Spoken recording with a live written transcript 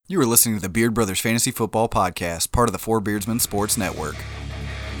You are listening to the Beard Brothers Fantasy Football Podcast, part of the Four Beardsmen Sports Network.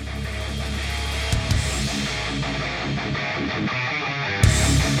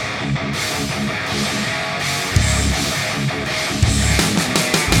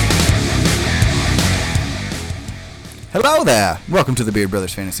 Hello there! Welcome to the Beard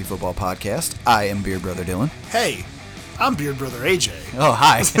Brothers Fantasy Football Podcast. I am Beard Brother Dylan. Hey, I'm Beard Brother AJ. Oh,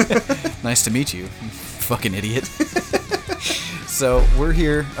 hi. Nice to meet you, fucking idiot. So we're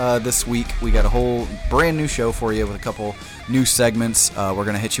here this week. We got a whole brand new show for you with a couple new segments. We're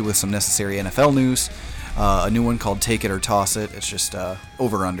going to hit you with some necessary NFL news. A new one called Take It or Toss It. It's just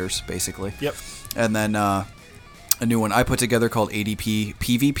over-unders, basically. Yep. And then a new one I put together called ADP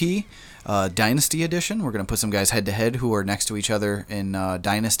PvP. Dynasty Edition. We're going to put some guys head-to-head who are next to each other in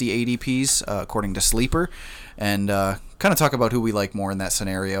Dynasty ADPs, according to Sleeper, and kind of talk about who we like more in that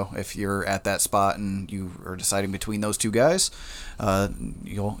scenario. If you're at that spot and you are deciding between those two guys,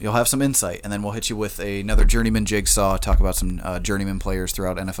 you'll have some insight. And then we'll hit you with another Journeyman Jigsaw, talk about some Journeyman players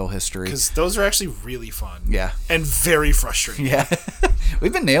throughout NFL history. Because those are actually really fun. Yeah. And very frustrating. Yeah.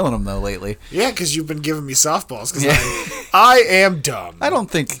 We've been nailing them, though, lately. Yeah, because you've been giving me softballs. Because I am dumb. I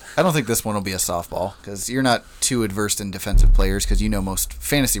don't think this one will be a softball because you're not too adversed in defensive players because you know most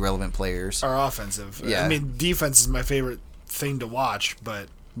fantasy relevant players are offensive. Yeah. I mean, defense is my favorite thing to watch, but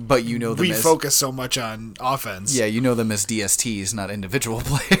you know them as, focus so much on offense. Yeah, you know them as DSTs, not individual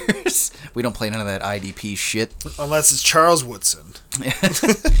players. We don't play none of that IDP shit. Unless it's Charles Woodson.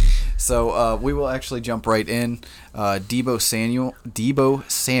 So we will actually jump right in. Deebo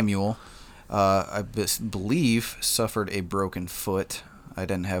Samuel, I believe, suffered a broken foot.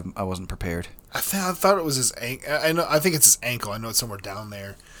 I wasn't prepared. I thought it was his ankle. I think it's his ankle. I know it's somewhere down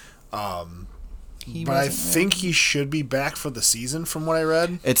there. But I think he should be back for the season, from what I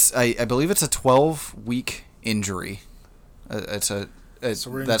read. I believe it's a 12-week injury. That's the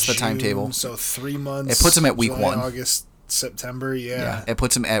June, timetable. So 3 months. It puts him at week July, 1. August, September. Yeah. It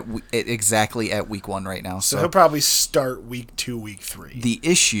puts him exactly at week 1 right now. So he'll probably start week 2, week 3. The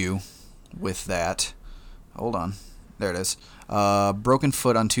issue with that, hold on, there it is. Broken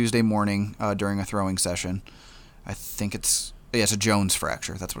foot on Tuesday morning during a throwing session. I think it's a Jones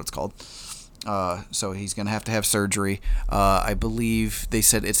fracture. That's what it's called. So he's going to have surgery. I believe they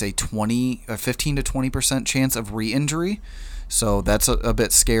said it's a 15 to 20% chance of re-injury. So that's a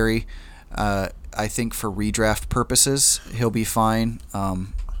bit scary. I think for redraft purposes, he'll be fine.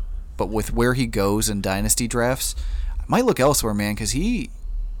 But with where he goes in dynasty drafts, I might look elsewhere, man, because he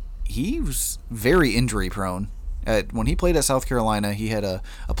was very injury prone. When he played at South Carolina, he had a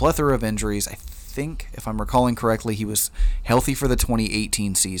plethora of injuries. I think, if I'm recalling correctly, he was healthy for the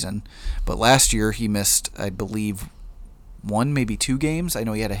 2018 season. But last year, he missed, I believe, 1, maybe 2 games. I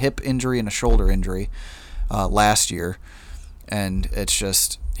know he had a hip injury and a shoulder injury last year. And it's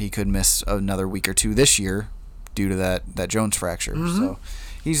just, he could miss another week or 2 this year due to that Jones fracture. Mm-hmm. So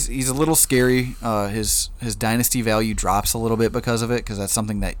he's a little scary. His dynasty value drops a little bit because of it, because that's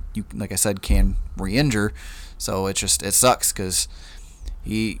something that you, like I said, can re-injure. So it sucks because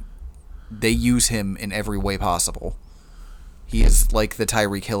they use him in every way possible. He is like the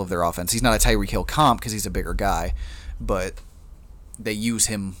Tyreek Hill of their offense. He's not a Tyreek Hill comp because he's a bigger guy, but they use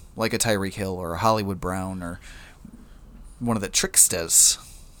him like a Tyreek Hill or a Hollywood Brown or one of the tricksters.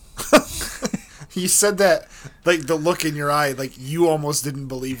 You said that, like, the look in your eye, like you almost didn't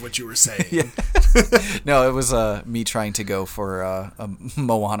believe what you were saying. Yeah. No, it was me trying to go for a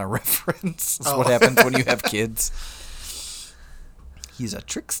Moana reference. That's what happens when you have kids. He's a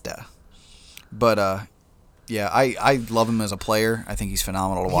trickster. But, yeah, I love him as a player. I think he's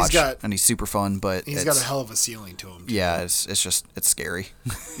phenomenal to watch, and he's super fun. But he's got a hell of a ceiling to him, too. Yeah, it's scary.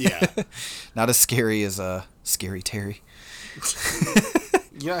 Yeah. Not as scary as Scary Terry.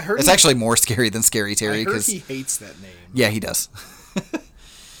 Yeah, I heard it's actually more scary than Scary Terry. I heard he hates that name. Yeah, he does.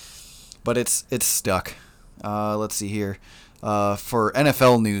 But it's stuck. Let's see here. For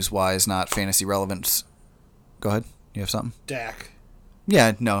NFL news-wise, not fantasy relevance. Go ahead. You have something? Dak.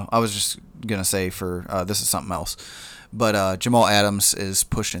 Yeah, no. I was just going to say this is something else. But Jamal Adams is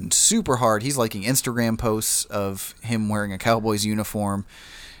pushing super hard. He's liking Instagram posts of him wearing a Cowboys uniform.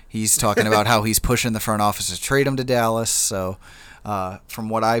 He's talking about how he's pushing the front office to trade him to Dallas. So from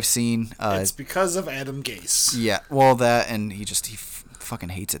what I've seen... it's because of Adam Gase. Yeah, well, that, and he fucking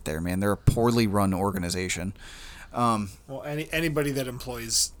hates it there, man. They're a poorly run organization. Well, anybody that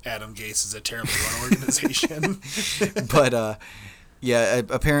employs Adam Gase is a terribly run organization. But, yeah,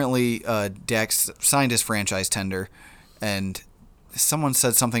 apparently Dak signed his franchise tender, and someone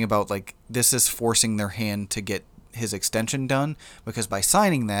said something about, like, this is forcing their hand to get his extension done, because by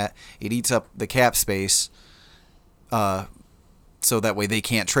signing that, it eats up the cap space so that way they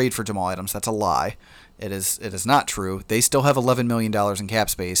can't trade for Jamal Adams. That's a lie. It is not true. They still have $11 million in cap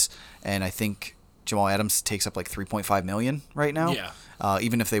space, and I think Jamal Adams takes up like $3.5 million right now. Yeah.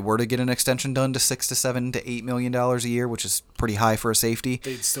 Even if they were to get an extension done to $6 to $7 to $8 million a year, which is pretty high for a safety,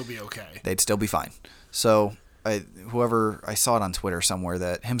 they'd still be okay. They'd still be fine. So, I saw it on Twitter somewhere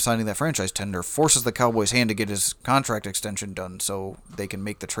that him signing that franchise tender forces the Cowboys' hand to get his contract extension done so they can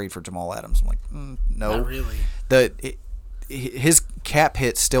make the trade for Jamal Adams. I'm like, no, not really. His cap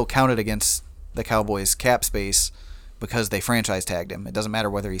hit still counted against the Cowboys' cap space because they franchise tagged him. It doesn't matter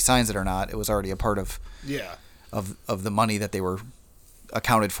whether he signs it or not. It was already a part of the money that they were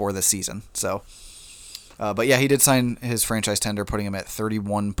accounted for this season. So, but yeah, he did sign his franchise tender, putting him at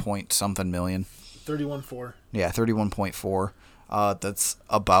 31 point something million. 31.4. Yeah, 31.4. That's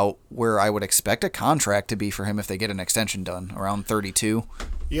about where I would expect a contract to be for him if they get an extension done, around 32.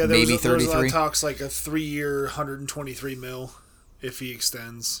 Yeah, maybe 33. There was a lot of talks like a 3-year, $123 million if he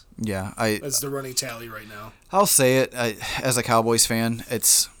extends. Yeah, that's the running tally right now. I'll say it as a Cowboys fan.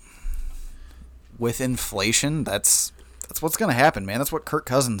 It's with inflation. That's what's going to happen, man. That's what Kirk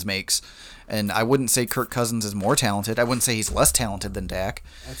Cousins makes, and I wouldn't say Kirk Cousins is more talented. I wouldn't say he's less talented than Dak.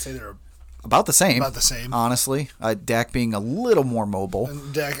 I'd say they're about the same. About the same, honestly. Dak being a little more mobile.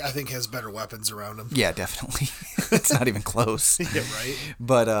 And Dak, I think, has better weapons around him. Yeah, definitely. It's not even close. Yeah, right.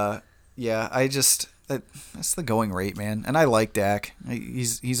 But yeah, that's the going rate, man. And I like Dak.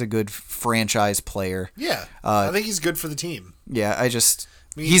 He's a good franchise player. Yeah, I think he's good for the team. Yeah,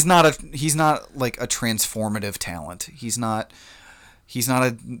 he's not like a transformative talent. He's not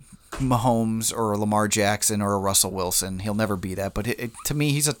a Mahomes or a Lamar Jackson or a Russell Wilson. He'll never be that. But to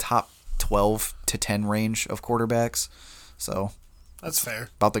me, he's a top 12 to 10 range of quarterbacks. So that's fair.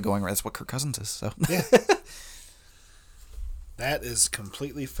 About the going rate. That's what Kirk Cousins is. So yeah. That is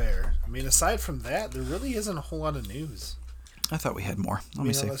completely fair. I mean, aside from that, there really isn't a whole lot of news. I thought we had more. Let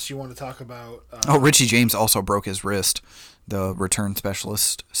me see. Unless you want to talk about... Richie James also broke his wrist, the return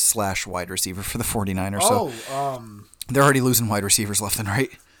specialist / wide receiver for the 49ers. They're already losing wide receivers left and right.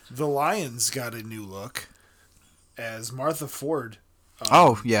 The Lions got a new look as Martha Ford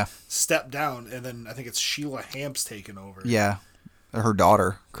stepped down, and then I think it's Sheila Hamps taken over. Yeah. Her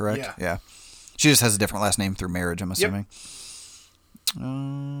daughter, correct? Yeah. She just has a different last name through marriage, I'm assuming. Yep.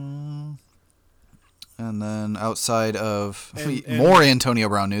 And then outside of more Antonio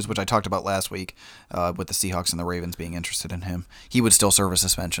Brown news, which I talked about last week, with the Seahawks and the Ravens being interested in him, he would still serve a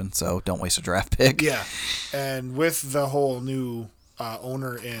suspension, so don't waste a draft pick. Yeah, and with the whole new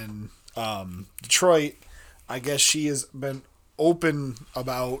owner in Detroit, I guess she has been open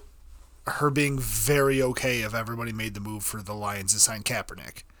about her being very okay if everybody made the move for the Lions to sign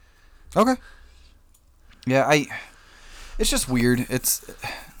Kaepernick. Okay. Yeah, it's just weird.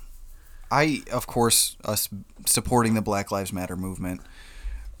 I, of course, us supporting the Black Lives Matter movement,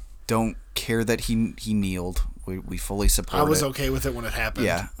 don't care that he kneeled. We fully support it. I was okay with it when it happened.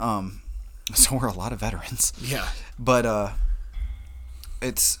 Yeah. So were a lot of veterans. Yeah. But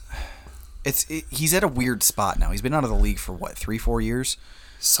he's at a weird spot now. He's been out of the league for what, 3-4 years?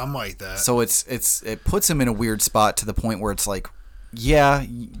 Something like that. So it puts him in a weird spot to the point where it's like, yeah,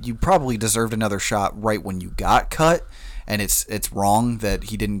 you probably deserved another shot right when you got cut. And it's wrong that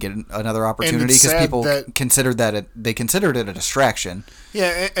he didn't get another opportunity because people considered it a distraction.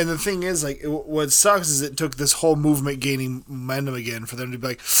 Yeah, and the thing is, like, what sucks is it took this whole movement gaining momentum again for them to be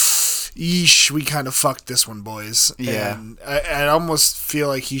like, "Yeesh, we kind of fucked this one, boys." Yeah, and I almost feel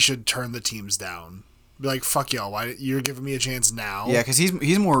like he should turn the teams down. Be like, "Fuck y'all, why you're giving me a chance now?" Yeah, because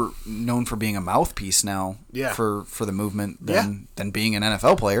he's more known for being a mouthpiece now. Yeah. for the movement than being an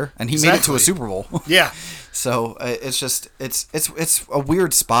NFL player, and he made it to a Super Bowl. Yeah. So it's just it's a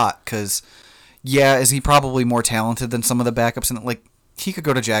weird spot because is he probably more talented than some of the backups, and like he could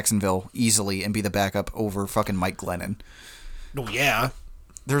go to Jacksonville easily and be the backup over fucking Mike Glennon. Oh yeah,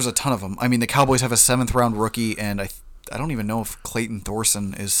 there's a ton of them. I mean, the Cowboys have a 7th round rookie, and I don't even know if Clayton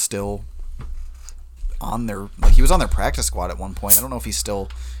Thorson is still on their, like, he was on their practice squad at one point. I don't know if he's still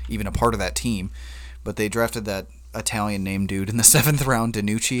even a part of that team, but they drafted that Italian named dude in the 7th round,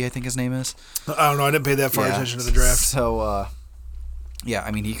 DiNucci, I think his name is. I don't know. I didn't pay that far attention to the draft. So, yeah, I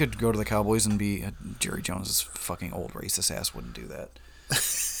mean, he could go to the Cowboys and be Jerry Jones's fucking old racist ass wouldn't do that.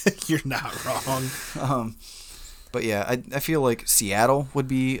 You're not wrong. But yeah, I feel like Seattle would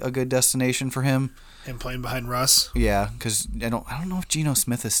be a good destination for him. Him playing behind Russ. Yeah, because I don't know if Geno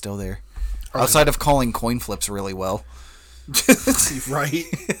Smith is still there. Outside of calling coin flips really well. Right.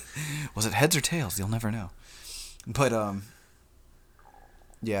 Was it heads or tails? You'll never know. But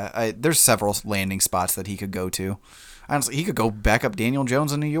yeah, there's several landing spots that he could go to. Honestly, he could go back up Daniel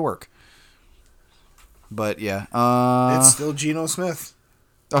Jones in New York. But yeah, It's still Geno Smith.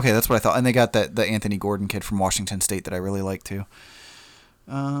 okay, that's what I thought. And they got the Anthony Gordon kid from Washington State that I really like too.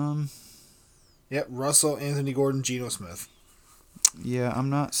 Yep, Russell, Anthony Gordon, Geno Smith. Yeah, I'm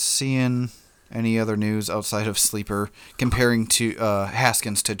not seeing any other news outside of Sleeper comparing to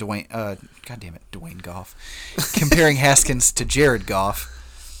Haskins to Dwayne. God damn it, Dwayne Goff. Comparing Haskins to Jared Goff,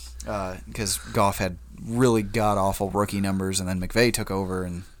 because Goff had really god awful rookie numbers, and then McVay took over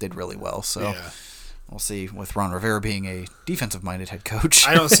and did really well. So Yeah. we'll see with Ron Rivera being a defensive minded head coach.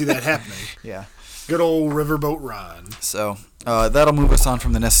 I don't see that happening. Yeah. Good old Riverboat Ron. So that'll move us on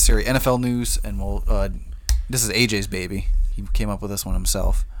from the necessary NFL news, and we'll. This is AJ's baby. He came up with this one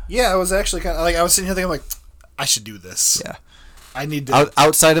himself. Yeah, I was actually kind of like, I was sitting here thinking, like, I should do this. Yeah. I need to.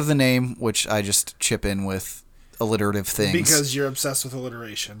 Outside of the name, which I just chip in with alliterative things. Because you're obsessed with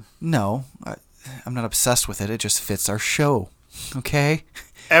alliteration. No, I'm not obsessed with it. It just fits our show. Okay?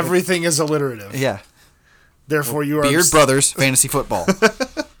 Everything is alliterative. Yeah. Therefore, you are. Beard Brothers Fantasy Football.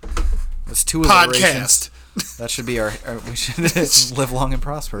 That's 2 alliterations. Podcast. That should be our we should live long and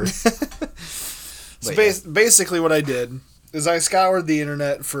prosper. So basically what I did is I scoured the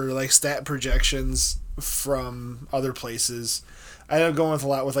internet for like stat projections from other places. I ended up going with a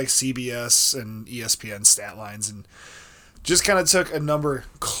lot with like CBS and ESPN stat lines, and just kind of took a number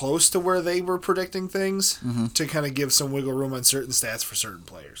close to where they were predicting things to kind of give some wiggle room on certain stats for certain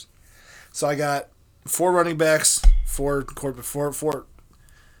players. So I got 4 running backs, 4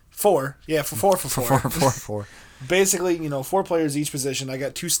 Basically, 4 players each position. I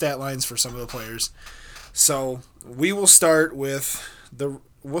got 2 stat lines for some of the players. So we will start with the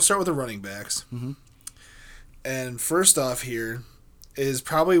running backs. Mm-hmm. And first off here is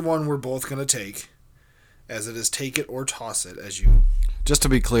probably one we're both going to take, as it is take it or toss it, as you. Just to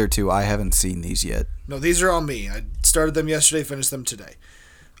be clear too, I haven't seen these yet. No, these are all me. I started them yesterday, finished them today.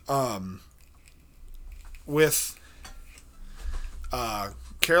 With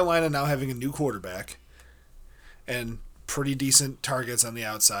Carolina now having a new quarterback and pretty decent targets on the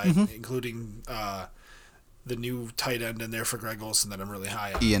outside, including the new tight end in there for Greg Olsen that I'm really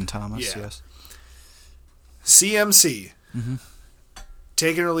high on. Ian Thomas, yes. CMC,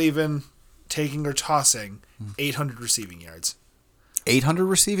 taking or leaving, taking or tossing, 800 receiving yards. 800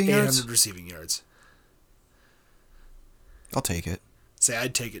 receiving yards? 800 receiving yards. I'll take it. Say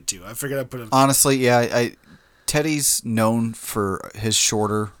I'd take it too. I figured I'd put him. Honestly, yeah, Teddy's known for his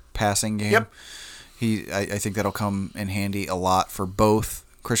shorter passing game. Yep. I think that'll come in handy a lot for both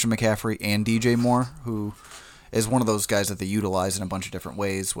Christian McCaffrey and DJ Moore, who is one of those guys that they utilize in a bunch of different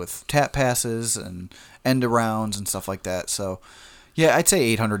ways with tap passes and end arounds and stuff like that. So, yeah, I'd say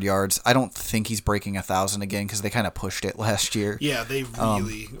 800 yards. I don't think he's breaking 1,000 again because they kind of pushed it last year. Yeah, they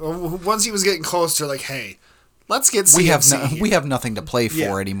really. Once he was getting close, they're like, hey, let's get CMC. We have nothing to play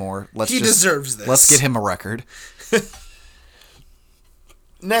for anymore. He deserves this. Let's get him a record.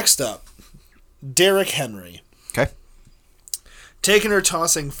 Next up, Derrick Henry. Okay. Taking or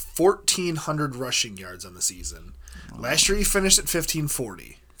tossing 1,400 rushing yards on the season. Last year he finished at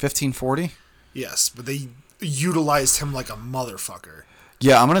 1,540. 1540? Yes, but they utilized him like a motherfucker.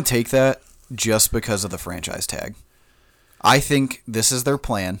 Yeah, I'm going to take that just because of the franchise tag. I think this is their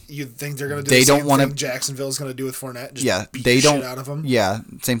plan. You think they're going to do the same thing Jacksonville's going to do with Fournette? Just beat the shit out of him? Yeah,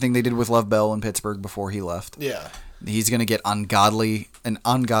 same thing they did with Lev Bell in Pittsburgh before he left. Yeah. He's going to get an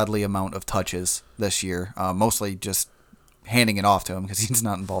ungodly amount of touches this year, mostly just handing it off to him because he's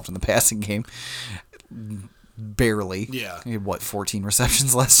not involved in the passing game. Barely. Yeah. He had, 14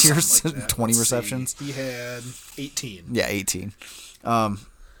 receptions last year? Like 20 receptions? He had 18. Yeah, 18.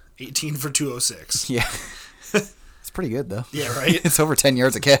 18 for 206. Yeah. It's pretty good, though. Yeah, right? It's over 10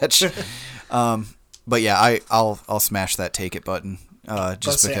 yards a catch. But yeah, I'll smash that take it button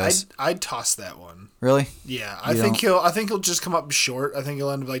just because. I'd toss that one. Really? Yeah, I think he'll just come up short. I think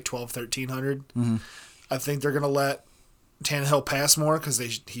he'll end up like 1,300. Mm-hmm. I think they're gonna let Tannehill pass more because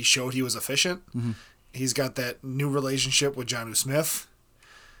he showed he was efficient. Mm-hmm. He's got that new relationship with Jonnu Smith.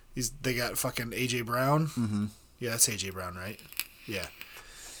 They got fucking AJ Brown. Mm-hmm. Yeah, that's AJ Brown, right? Yeah.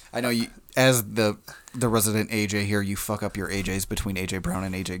 I know you, as the resident AJ here, you fuck up your AJs between AJ Brown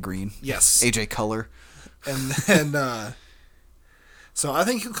and AJ Green. Yes. AJ Color. And then, so I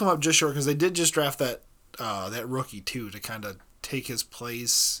think he'll come up just short because they did just draft that rookie too to kind of take his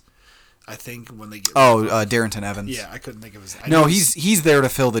place. I think when they get Darrington Evans. Yeah, I couldn't think of his. He's there to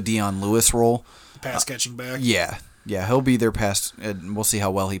fill the Dion Lewis role. Pass catching back. Yeah, he'll be their pass, and we'll see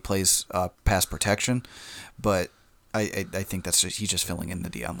how well he plays pass protection. But I think he's just filling in the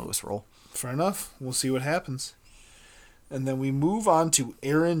Dion Lewis role. Fair enough. We'll see what happens. And then we move on to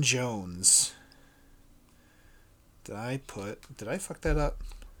Aaron Jones. Did I fuck that up?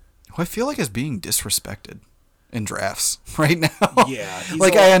 who I feel like is being disrespected in drafts right now. Yeah.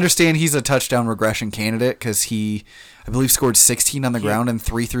 Like, I understand he's a touchdown regression candidate because he, I believe, scored 16 on the ground and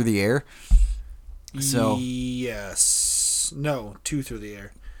 3 through the air. So yes. No, 2 through the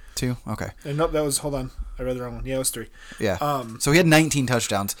air. 2? Okay. Nope, that was, hold on. I read the wrong one. Yeah, it was 3. Yeah. So he had 19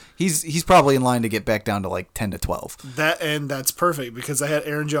 touchdowns. He's probably in line to get back down to like 10 to 12. That's perfect because I had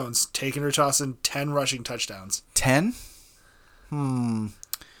Aaron Jones taking or tossing 10 rushing touchdowns. 10? I'm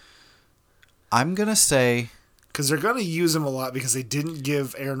going to say... Because they're going to use him a lot because they didn't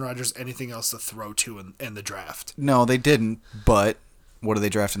give Aaron Rodgers anything else to throw to in the draft. No, they didn't, but what did they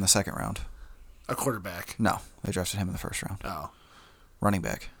draft in the second round? A quarterback. No, they drafted him in the first round. Oh. Running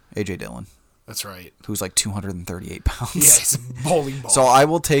back, A.J. Dillon. That's right. Who's like 238 pounds. Yeah, he's a bowling ball. So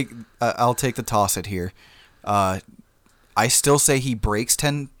I'll take the toss it here. I still say he breaks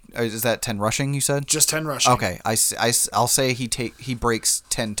 10. Is that 10 rushing, you said? Just 10 rushing. Okay, I'll say he breaks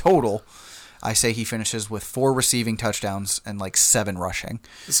 10 total. I say he finishes with 4 receiving touchdowns and like 7 rushing.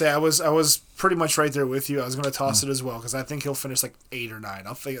 Say I was pretty much right there with you. I was going to toss it as well because I think he'll finish like 8 or 9.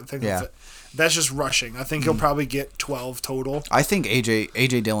 I think that's just rushing. I think he'll probably get 12 total. I think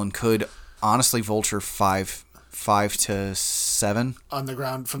AJ Dillon could honestly vulture 5 to 7 on the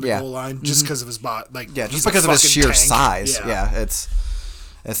ground from the goal line just because of his body. Just because of his sheer tank. size. Yeah,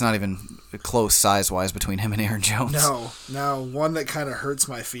 it's not even close size-wise between him and Aaron Jones. No. Now, one that kind of hurts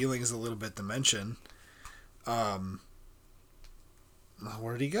my feelings a little bit to mention. Where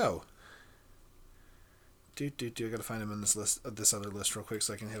did he go? I got to find him in this other list real quick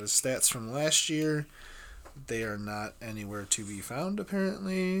so I can have his stats from last year. They are not anywhere to be found,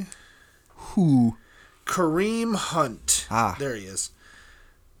 apparently. Who? Kareem Hunt. There he is.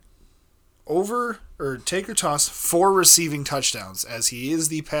 Take or toss 4 receiving touchdowns as he is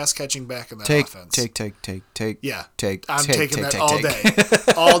the pass catching back in that offense. Take. Yeah. I'm taking that all day.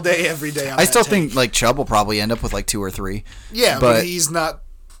 All day, every day. I still think like Chubb will probably end up with like 2 or 3. Yeah, but he's not.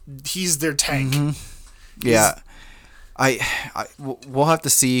 He's their tank. Mm-hmm. Yeah. We'll have to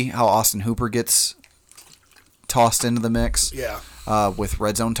see how Austin Hooper gets tossed into the mix. Yeah. With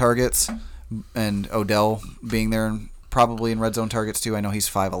red zone targets and Odell being there and probably in red zone targets too. I know he's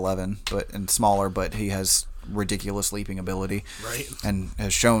 5'11", and smaller, but he has ridiculous leaping ability. Right. And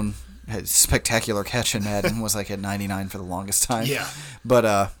has shown his spectacular catch in Madden was like at 99 for the longest time. Yeah. But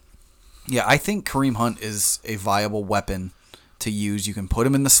I think Kareem Hunt is a viable weapon to use. You can put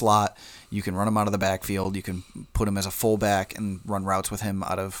him in the slot. You can run him out of the backfield. You can put him as a fullback and run routes with him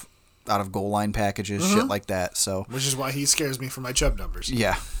out of goal line packages, shit like that. So, which is why he scares me for my Chubb numbers.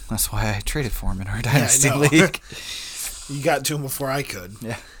 Yeah, that's why I traded for him in our dynasty league. You got to him before I could.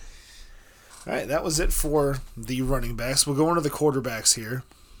 Yeah. All right, that was it for the running backs. We'll go into the quarterbacks here.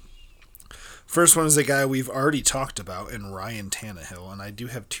 First one is a guy we've already talked about in Ryan Tannehill, and I do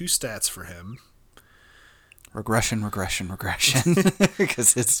have 2 stats for him. Regression.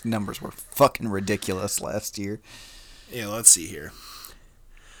 Because his numbers were fucking ridiculous last year. Yeah, let's see here.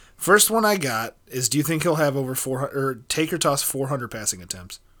 First one I got is, do you think he'll have over 400, or take or toss 400 passing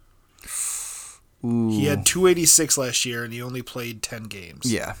attempts? Ooh. He had 286 last year, and he only played 10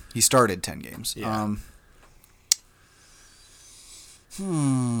 games. Yeah, he started 10 games. Yeah.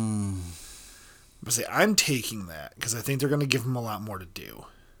 But see, I'm taking that because I think they're going to give him a lot more to do.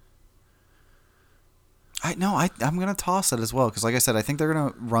 I'm going to toss it as well because, like I said, I think they're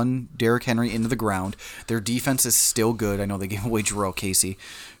going to run Derrick Henry into the ground. Their defense is still good. I know they gave away Jarrell Casey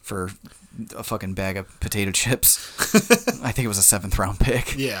for a fucking bag of potato chips. I think it was a 7th-round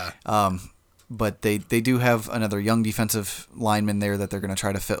pick. Yeah. But they do have another young defensive lineman there that they're going to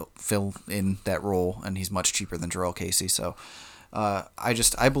try to fill in that role, and he's much cheaper than Jarrell Casey. So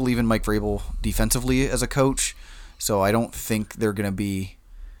I believe in Mike Vrabel defensively as a coach, so I don't think they're going to be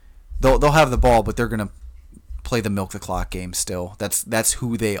 – they'll have the ball, but they're going to play the milk the clock game still. That's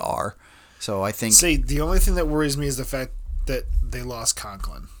who they are. So I think – See, the only thing that worries me is the fact that they lost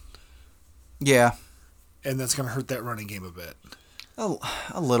Conklin. Yeah. And that's going to hurt that running game a bit.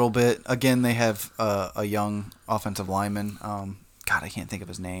 A little bit. Again, they have a young offensive lineman. God, I can't think of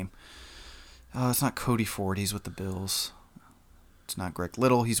his name. It's not Cody Ford. He's with the Bills. It's not Greg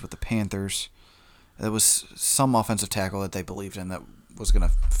Little. He's with the Panthers. There was some offensive tackle that they believed in that was going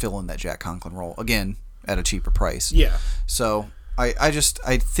to fill in that Jack Conklin role. Again, at a cheaper price. Yeah. So I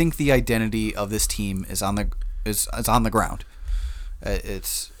think the identity of this team is on the ground.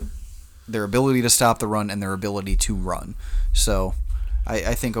 It's their ability to stop the run and their ability to run. So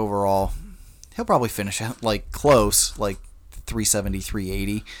I think overall he'll probably finish at like close, like 370,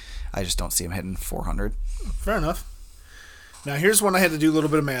 380. I just don't see him hitting 400. Fair enough. Now here's one I had to do a little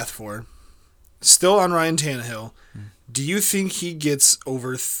bit of math for. Still on Ryan Tannehill. Do you think he gets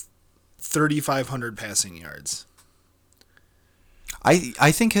over 3,500 passing yards.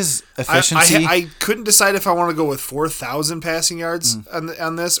 I think his efficiency. I couldn't decide if I want to go with 4,000 passing yards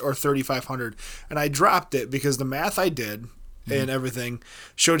on this or 3,500, and I dropped it because the math I did and everything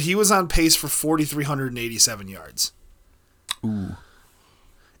showed he was on pace for 4,387 yards. Ooh.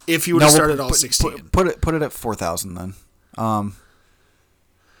 If he would have started all 16. Put it at 4,000 then.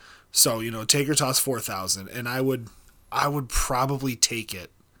 So, take or toss 4,000, and I would probably take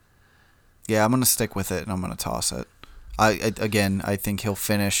it. Yeah, I'm going to stick with it, and I'm going to toss it. I think he'll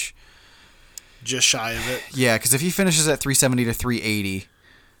finish just shy of it. Yeah, because if he finishes at 370 to 380,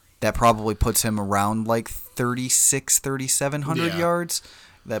 that probably puts him around like 3,700 yards.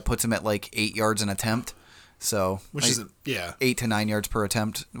 That puts him at like 8 yards an attempt. So, which isn't 8 to 9 yards per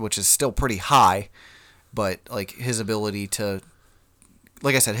attempt, which is still pretty high. But like his ability to,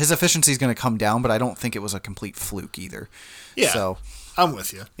 like I said, his efficiency is going to come down. But I don't think it was a complete fluke either. Yeah. So I'm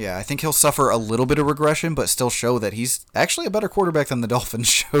with you. Yeah, I think he'll suffer a little bit of regression, but still show that he's actually a better quarterback than the Dolphins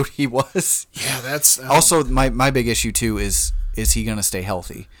showed he was. Yeah, that's also my big issue too is he going to stay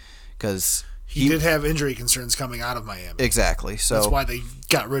healthy? Because he did have injury concerns coming out of Miami. Exactly. So that's why they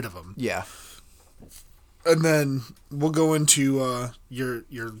got rid of him. Yeah. And then we'll go into your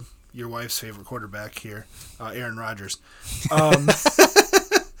wife's favorite quarterback here, Aaron Rodgers.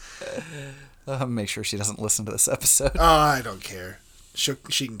 Make sure she doesn't listen to this episode. I don't care. She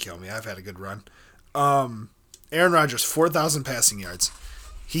can kill me. I've had a good run. Aaron Rodgers, 4,000 passing yards.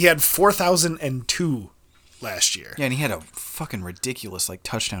 He had 4,002 last year. Yeah, and he had a fucking ridiculous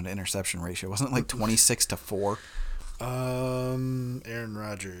touchdown to interception ratio. Wasn't it like 26-4? Aaron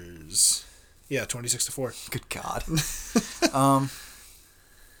Rodgers. Yeah, 26-4. Good God.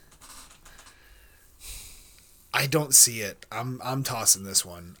 I don't see it. I'm tossing this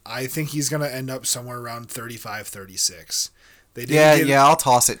one. I think he's going to end up somewhere around 35-36. Yeah, I'll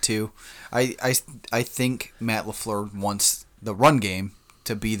toss it too. I think Matt LaFleur wants the run game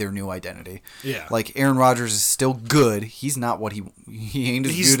to be their new identity. Yeah. Like Aaron Rodgers is still good. He's not what he ain't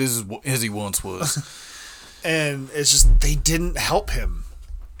as good as he once was. And it's just they didn't help him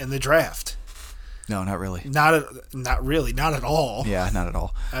in the draft. No, not really. Not really. Not at all. Yeah, not at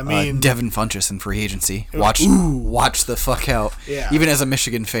all. I mean, Devin Funchess in free agency. Watch the fuck out. Yeah. Even as a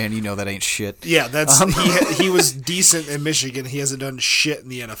Michigan fan, you know that ain't shit. Yeah, that's he was decent in Michigan. He hasn't done shit in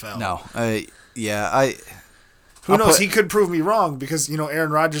the NFL. No. Who knows? He could prove me wrong because, Aaron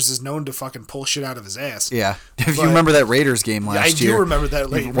Rodgers is known to fucking pull shit out of his ass. Yeah. If you remember that Raiders game last year. I do remember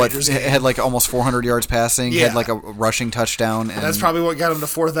that Raiders game. Had almost 400 yards passing. Yeah. Had a rushing touchdown. And that's probably what got him to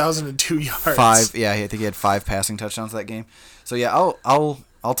 4,002 yards. I think he had 5 passing touchdowns that game. So yeah, I'll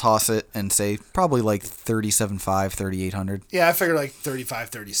toss it and say probably 37.5, 3,800. Yeah, I figured 35,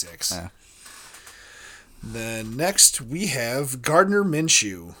 36. Yeah. Then next we have Gardner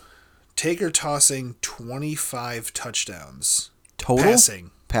Minshew. Taker tossing 25 touchdowns. Total?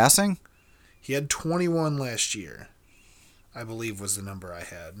 Passing? He had 21 last year, I believe was the number I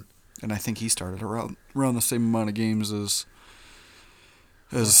had. And I think he started around the same amount of games as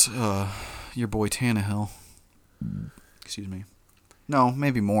your boy Tannehill. Excuse me. No,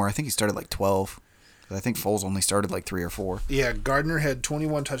 maybe more. I think he started 12. I think Foles only started 3 or 4. Yeah, Gardner had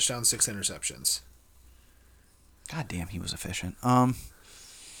 21 touchdowns, 6 interceptions. God damn, he was efficient.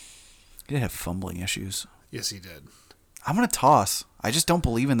 He did have fumbling issues. Yes, he did. I'm gonna toss. I just don't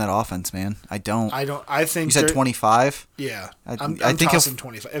believe in that offense, man. I don't. I think you said 25. Yeah, I'm think tossing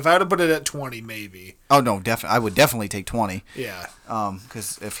 25. If I would have put it at 20, maybe. Oh no, definitely. I would definitely take 20. Yeah.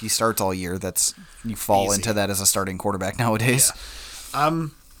 Because if he starts all year, you fall into that as a starting quarterback nowadays. Yeah.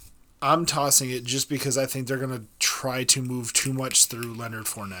 I'm tossing it just because I think they're gonna try to move too much through Leonard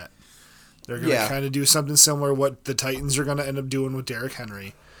Fournette. They're gonna kind of do something similar to what the Titans are gonna end up doing with Derrick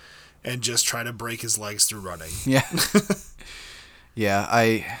Henry. And just try to break his legs through running. Yeah. Yeah,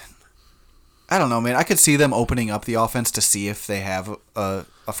 I don't know, man. I could see them opening up the offense to see if they have a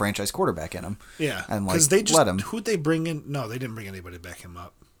franchise quarterback in them. Yeah. And they just, let him. Who'd they bring in? No, they didn't bring anybody to back him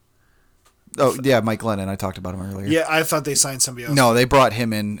up. Oh, yeah, Mike Glennon. I talked about him earlier. Yeah, I thought they signed somebody else. No, they brought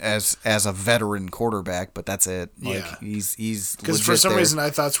him in as a veteran quarterback, but that's it. He's because for some reason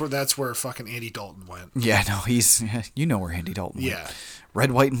I thought that's where fucking Andy Dalton went. Yeah, no, he's where Andy Dalton went. Yeah.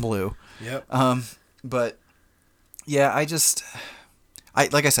 Red, white, and blue. Yep. But yeah,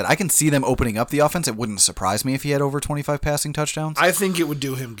 like I said, I can see them opening up the offense. It wouldn't surprise me if he had over 25 passing touchdowns. I think it would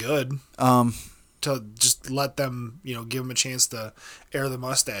do him good. To just let them, give him a chance to air the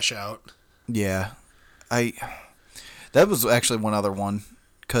mustache out. Yeah. That was actually one other one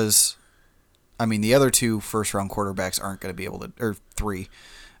because the other 2 first-round quarterbacks aren't going to be able to, or 3,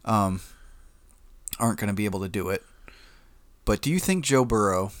 aren't going to be able to do it. But do you think Joe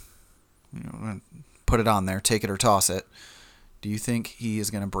Burrow put it on there, take it or toss it. Do you think he is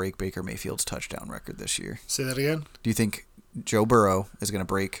going to break Baker Mayfield's touchdown record this year? Say that again? Do you think Joe Burrow is going to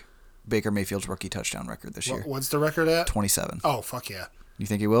break Baker Mayfield's rookie touchdown record this year? What's the record at? 27. Oh, fuck yeah. You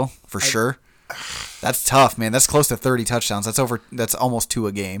think he will? For sure? That's tough, man. That's close to 30 touchdowns. That's almost 2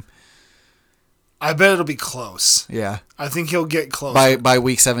 a game. I bet it'll be close. Yeah. I think he'll get close. By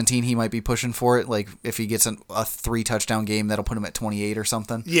week 17, he might be pushing for it. Like, if he gets a 3-touchdown game, that'll put him at 28 or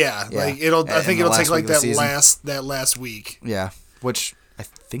something. Yeah. Like I think it'll take like that last week. Yeah. Which I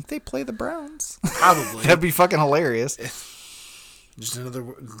think they play the Browns. Probably. That'd be fucking hilarious. Just another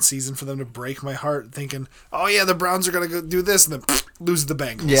season for them to break my heart, thinking, "Oh yeah, the Browns are gonna go do this," and then lose the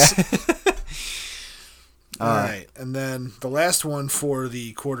Bengals. Yeah. All right, and then the last one for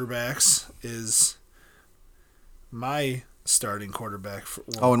the quarterbacks is my starting quarterback.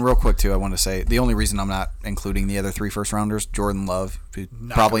 And real quick too, I want to say the only reason I'm not including the other 3 first-rounders, Jordan Love,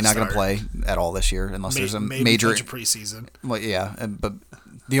 probably not going to play at all this year unless there's a major preseason. Well, yeah, but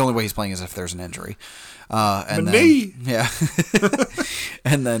the only way he's playing is if there's an injury. And the then, knee. Yeah.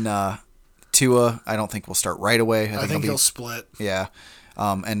 And then Tua, I don't think will start right away. I think he'll split. Yeah.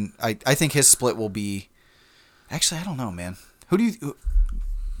 And I think his split will be. Actually, I don't know, man. I'm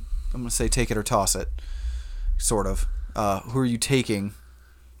going to say take it or toss it, sort of. Who are you taking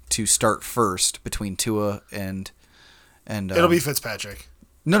to start first between Tua and It'll be Fitzpatrick.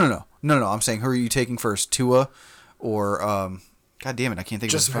 No. I'm saying who are you taking first, Tua or God damn it, I can't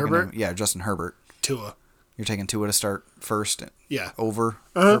think Justin of his fucking Herbert? name. Yeah, Justin Herbert. Tua. You're taking Tua to start first. Yeah. Over.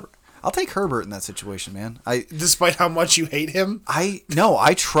 Uh-huh. I'll take Herbert in that situation, man. Despite how much you hate him, I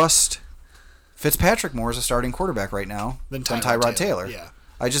trust Fitzpatrick more as a starting quarterback right now than Tyrod Taylor. Yeah.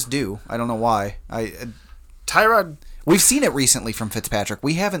 I just do. I don't know why. Tyrod. We've seen it recently from Fitzpatrick.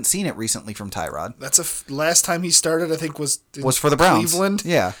 We haven't seen it recently from Tyrod. That's last time he started, I think, was for the Browns. Cleveland.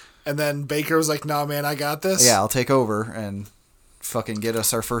 Yeah. And then Baker was like, "Nah, man, I got this." Yeah, I'll take over and fucking get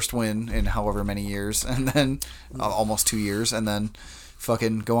us our first win in however many years, and then almost 2 years, and then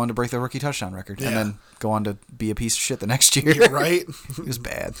fucking go on to break the rookie touchdown record, and then go on to be a piece of shit the next year. You're right. It was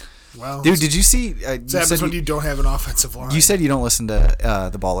bad. Well, dude, did you see? It happens when you don't have an offensive line. You said you don't listen to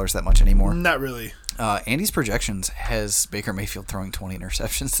the Ballers that much anymore. Not really. Andy's projections has Baker Mayfield throwing 20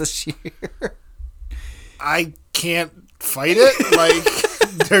 interceptions this year. I can't fight it.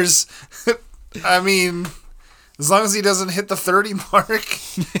 Like, there's, I mean, as long as he doesn't hit the 30 mark,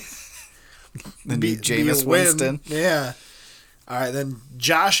 the new Jameis Winston. Yeah. All right, then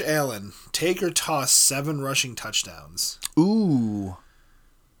Josh Allen, take or toss 7 rushing touchdowns. Ooh.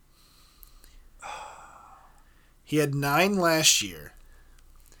 He had 9 last year.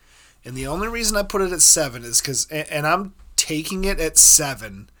 And the only reason I put it at 7 is because, and I'm taking it at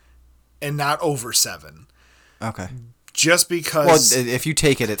 7 and not over 7. Okay. Just because. Well, if you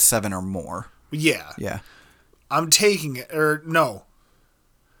take it at 7 or more. Yeah. Yeah. I'm taking it, or no.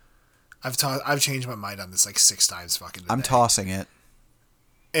 I've changed my mind on this like 6 times fucking today. I'm tossing it.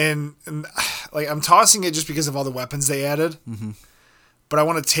 And like, I'm tossing it just because of all the weapons they added. Mm-hmm. But I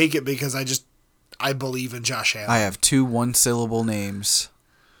want to take it because I believe in Josh Allen. I have 2 one-syllable names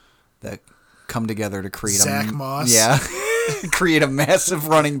that come together to create Zach Moss. Yeah. Create a massive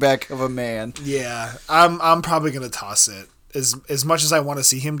running back of a man. Yeah. I'm probably going to toss it. As much as I want to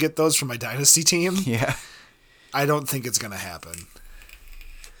see him get those from my dynasty team. Yeah. I don't think it's going to happen.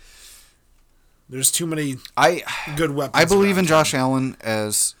 There's too many good weapons. I believe in Josh Allen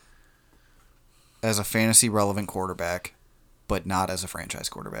as a fantasy relevant quarterback, but not as a franchise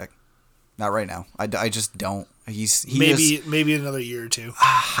quarterback. Not right now. I just don't. Maybe another year or 2.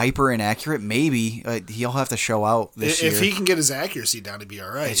 Hyper inaccurate. Maybe he'll have to show out this year. If he can get his accuracy down, he'd be all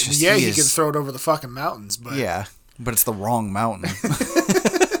right. Just, he can throw it over the fucking mountains, but yeah, but it's the wrong mountain.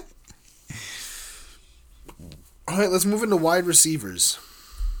 All right, let's move into wide receivers.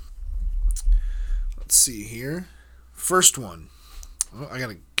 Let's see here. First one. Oh, I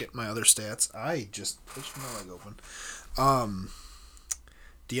gotta get my other stats. I just pushed my leg open.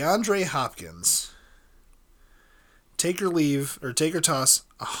 DeAndre Hopkins. Take or leave, or take or toss,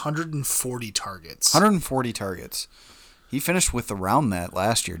 140 targets. 140 targets. He finished with around that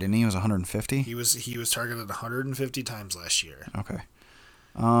last year, didn't he? He was 150. He was targeted 150 times last year. Okay.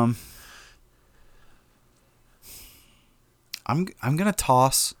 I'm gonna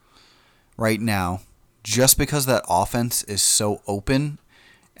toss right now, just because that offense is so open,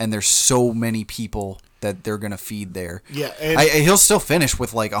 and there's so many people that they're gonna feed there. Yeah, he'll still finish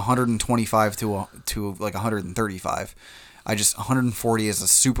with like 125 to like 135. 140 is a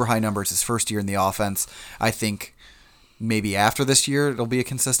super high number. It's his first year in the offense. I think maybe after this year it'll be a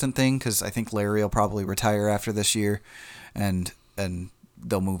consistent thing, because I think Larry will probably retire after this year, and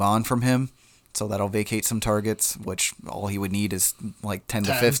they'll move on from him. So that'll vacate some targets, which all he would need is like 10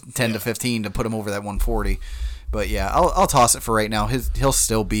 to 15 to put him over that 140. But yeah, I'll toss it for right now. He'll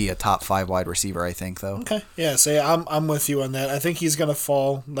still be a top 5 wide receiver, I think, though. Okay. Yeah, I'm with you on that. I think he's going to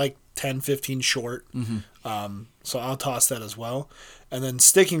fall like 10, 15 short. Mm-hmm. So I'll toss that as well. And then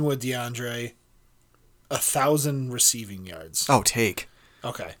sticking with DeAndre, 1,000 receiving yards. Oh, take.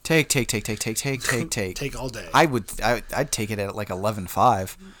 Okay. Take. Take all day. I'd take it at like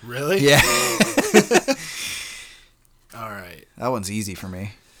 11.5. Really? Yeah. All right. That one's easy for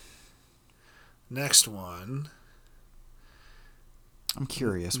me. Next one. I'm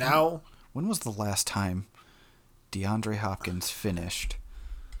curious. Now, when was the last time DeAndre Hopkins finished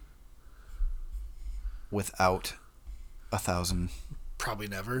without 1,000 probably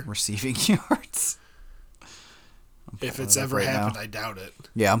never receiving yards? If it's ever happened, I doubt it.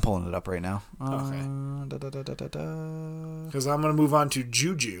 Yeah, I'm pulling it up right now. Okay. Because I'm going to move on to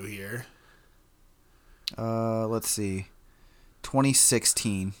Juju here. Let's see.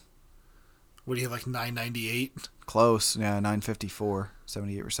 2016. What do you have, like 998? Close. Yeah, 954.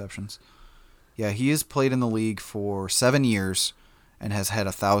 78 receptions. Yeah, he has played in the league for 7 years and has had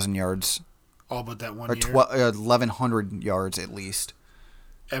 1,000 yards. All but that 1 or year? 1,100 yards at least.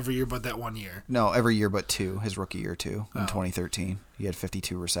 Every year but that 1 year? No, every year but 2. His rookie year, too, in 2013. He had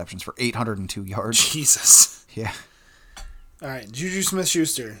 52 receptions for 802 yards. Jesus. Yeah. All right, Juju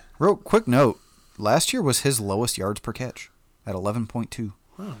Smith-Schuster. Real quick note. Last year was his lowest yards per catch at 11.2.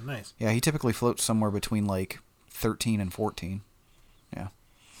 Oh, nice. Yeah, he typically floats somewhere between like 13 and 14. Yeah.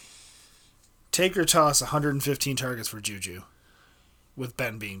 Take or toss 115 targets for Juju, with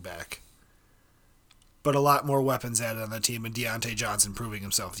Ben being back. But a lot more weapons added on the team, and Deontay Johnson proving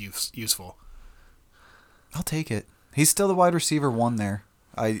himself useful. I'll take it. He's still the wide receiver 1 there.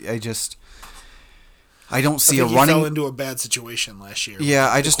 I don't see I think a running. He fell into a bad situation last year. Yeah,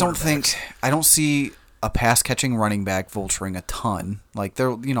 I just don't think. I don't see a pass catching running back vulturing a ton. Like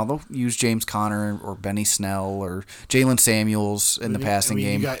they'll use James Conner or Benny Snell or Jalen Samuels in the passing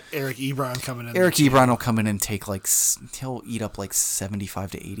game. You got Eric Ebron coming in. Eric Ebron will come in and take he'll eat up like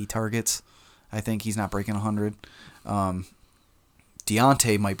 75 to 80 targets. I think he's not breaking 100.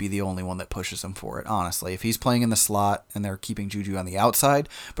 Deontay might be the only one that pushes him for it, honestly. If he's playing in the slot and they're keeping Juju on the outside,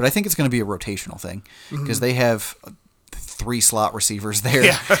 but I think it's going to be a rotational thing because they have 3 slot receivers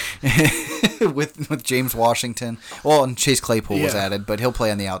there with James Washington. Well, and Chase Claypool was added, but he'll play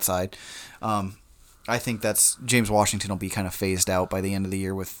on the outside. I think that's James Washington will be kind of phased out by the end of the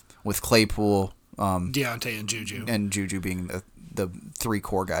year with Claypool, Deontay and Juju, being the 3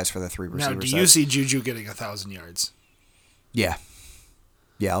 core guys for the 3 receivers. Now, do you see Juju getting 1,000 yards? Yeah.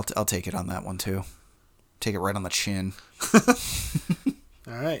 Yeah, I'll take it on that one, too. Take it right on the chin.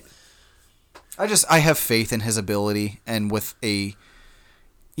 All right. I have faith in his ability, and with a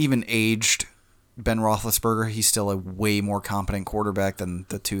even aged Ben Roethlisberger, he's still a way more competent quarterback than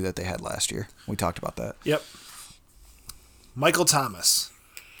the 2 that they had last year. We talked about that. Yep. Michael Thomas.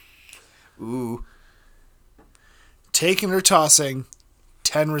 Ooh. Taking or tossing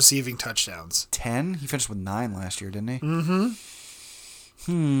 10 receiving touchdowns. 10? He finished with 9 last year, didn't he? Mm-hmm.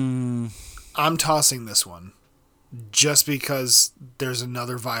 I'm tossing this one just because there's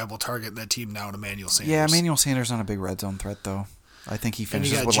another viable target in that team now in Emmanuel Sanders. Yeah, Emmanuel Sanders not a big red zone threat, though. I think he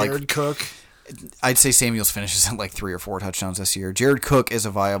finishes and you got with Jared Cook. I'd say Samuels finishes at like 3 or 4 touchdowns this year. Jared Cook is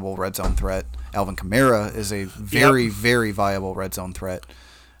a viable red zone threat. Alvin Kamara is a very, very viable red zone threat.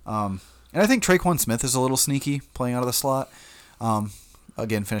 And I think Traquan Smith is a little sneaky playing out of the slot.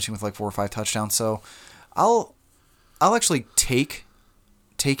 Again, finishing with like 4 or 5 touchdowns. So I'll actually take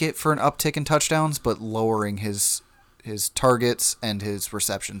it for an uptick in touchdowns, but lowering his targets and his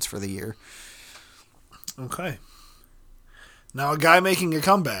receptions for the year. Okay. Now a guy making a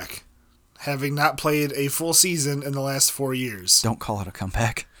comeback, having not played a full season in the last 4 years. Don't call it a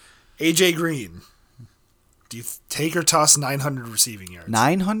comeback. AJ Green. Do you take or toss 900 receiving yards?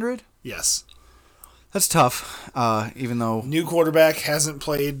 900? Yes. That's tough. Even though new quarterback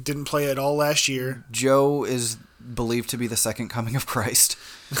didn't play at all last year. Joe is believed to be the second coming of Christ.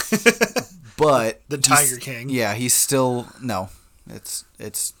 But the Tiger King. Yeah, he's still no. It's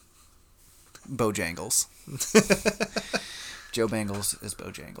Bojangles. Joe Bangles is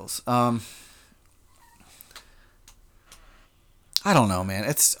Bojangles. I don't know,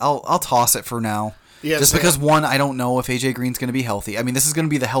 man. I'll toss it for now. Yeah, just because one, I don't know if AJ Green's going to be healthy. I mean, this is going to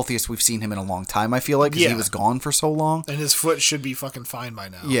be the healthiest we've seen him in a long time. I feel like because he was gone for so long, and his foot should be fucking fine by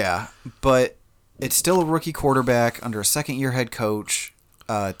now. Yeah, but it's still a rookie quarterback under a second-year head coach.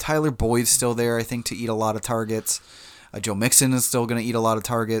 Tyler Boyd's still there, I think, to eat a lot of targets. Joe Mixon is still going to eat a lot of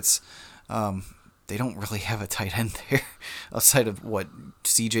targets. they don't really have a tight end there outside of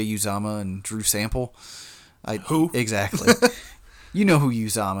CJ Uzama and Drew Sample. Who? Exactly. You know who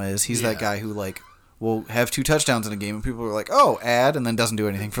Uzama is. He's that Yeah. guy who will have 2 touchdowns in a game and people are like, "Oh, add," and then doesn't do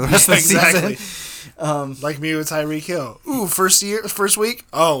anything for the rest of the Exactly. season. Like me with Tyreek Hill. Ooh, first week?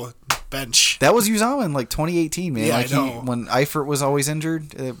 Oh, bench. That was Uzama in 2018, man. Yeah, I know. When Eifert was always injured,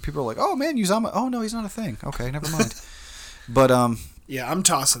 people were like, "Oh man, Uzama. Oh no, he's not a thing." Okay, never mind. But Yeah, I'm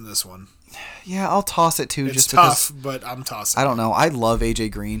tossing this one. yeah, I'll toss it too. It's just tough, because but I'm tossing. I don't know. I love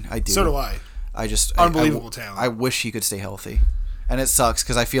AJ Green. I do. So do I. I just Unbelievable talent. I wish he could stay healthy, and it sucks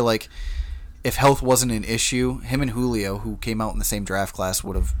because I feel like if health wasn't an issue, him and Julio, who came out in the same draft class,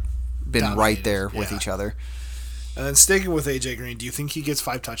 would have been right Dominated, there with yeah. each other. And then sticking with AJ Green, do you think he gets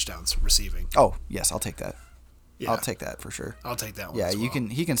 5 touchdowns receiving? Oh yes, I'll take that. Yeah. I'll take that for sure. I'll take that one. Yeah, as well.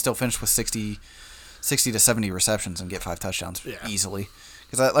 he can still finish with 60 to 70 receptions and get 5 touchdowns Yeah. easily.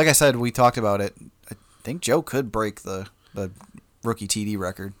 Because like I said, we talked about it. I think Joe could break the rookie TD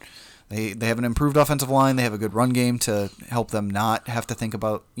record. They have an improved offensive line. They have a good run game to help them not have to think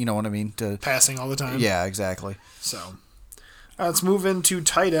about, you know what I mean? Passing all the time. Yeah, exactly. So, let's move into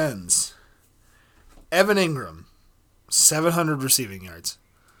tight ends. Evan Ingram, 700 receiving yards.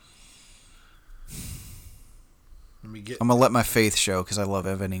 Let me get. I'm going to let my faith show because I love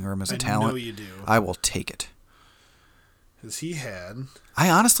Evan Ingram as a talent. I know you do. I will take it. Because he had. I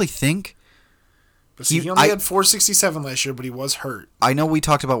honestly think... But see, he only had 467 last year, but he was hurt. I know we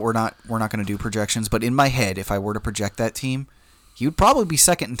talked about we're not going to do projections, but in my head, if I were to project that team, he would probably be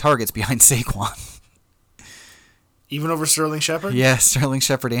second in targets behind Saquon. Even over Sterling Shepard? Yeah, Sterling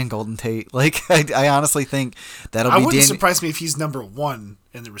Shepard and Golden Tate. I honestly think that'll I be... wouldn't surprise me if he's number 1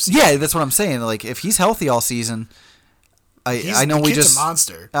 in the receiving. Yeah, that's what I'm saying. If he's healthy all season, I know the we kid's just... a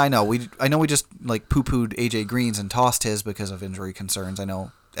monster. I know we just poo-pooed AJ Green's and tossed his because of injury concerns. I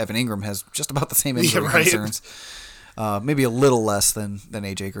know Evan Ingram has just about the same injury concerns. Maybe a little less than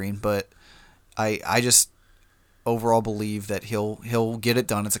AJ Green, but I just overall believe that he'll get it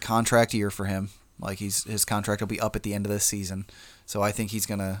done. It's a contract year for him. His contract will be up at the end of this season, so I think he's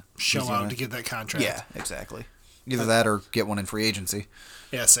gonna Show out to get that contract. Yeah, exactly. Either that or get one in free agency.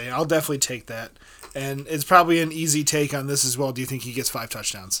 Yeah, so I'll definitely take that. And it's probably an easy take on this as well. Do you think he gets 5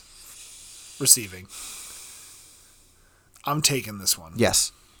 touchdowns receiving? I'm taking this one.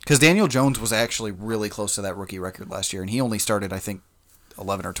 Yes, because Daniel Jones was actually really close to that rookie record last year, and he only started, I think,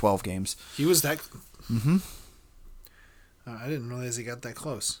 11 or 12 games. He was that... Mm-hmm. I didn't realize he got that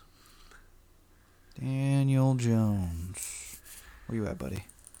close. Daniel Jones. Where you at, buddy?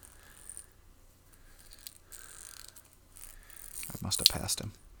 I must have passed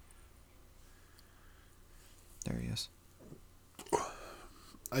him. There he is.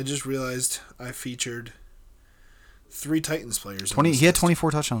 I just realized I featured 3 Titans players. He had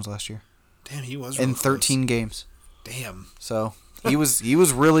 24 touchdowns last year. Damn, he was in really 13 close. games. Damn. So he was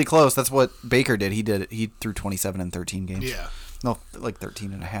really close. That's what Baker did. He threw 27 in 13 games. Yeah. No,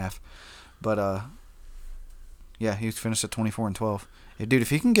 13 and a half. But yeah, he finished at 24 and 12. Yeah, dude, if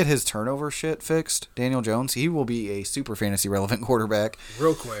he can get his turnover shit fixed, Daniel Jones, he will be a super fantasy relevant quarterback.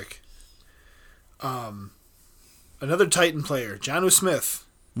 Real quick. Another Titan player, Jonnu Smith.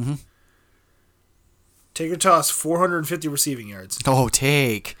 Mm-hmm. Take or toss, 450 receiving yards. Oh,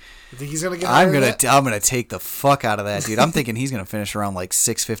 take. You think he's gonna get? I'm gonna take the fuck out of that, dude. I'm thinking he's gonna finish around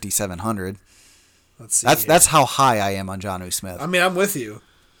 650, 700. Let's see. That's how high I am on Jonnu Smith. I mean, I'm with you.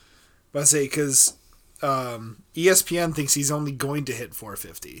 But I say because ESPN thinks he's only going to hit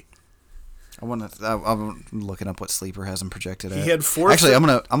 450. I'm looking up what Sleeper has him projected at. He had 4. Actually, I'm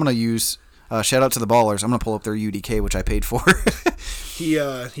gonna use shout out to the Ballers. I'm gonna pull up their UDK, which I paid for.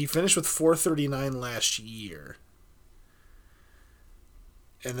 He finished with 439 last year.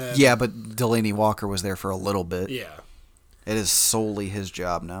 And then yeah, but Delaney Walker was there for a little bit. Yeah. It is solely his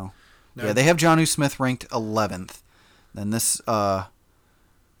job now. Yeah, they have Jonnu Smith ranked 11th. Then this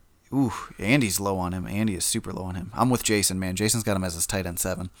Andy's low on him. Andy is super low on him. I'm with Jason, man. Jason's got him as his tight end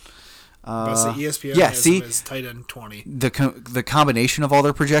 7. But ESPN yeah, has see, him as tight end 20. The combination of all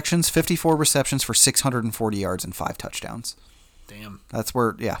their projections, 54 receptions for 640 yards and 5 touchdowns. Damn. That's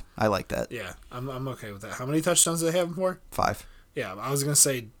where, yeah, I like that. Yeah, I'm okay with that. How many touchdowns do they have him for? 5. Yeah, I was gonna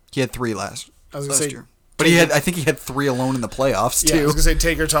say. He had 3 last year. But I think he had 3 alone in the playoffs too. Yeah, I was gonna say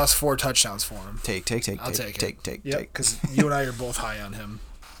take or toss 4 touchdowns for him. I'll take it. Yep, because you and I are both high on him.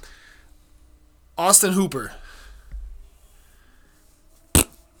 Austin Hooper.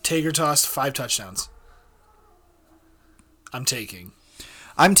 Take or toss 5 touchdowns. I'm taking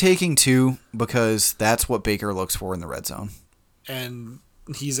 2 because that's what Baker looks for in the red zone. And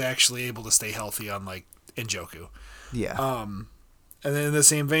he's actually able to stay healthy, unlike Njoku. Yeah. And then in the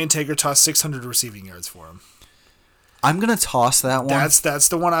same vein, Taker tossed 600 receiving yards for him. I'm gonna toss that one. That's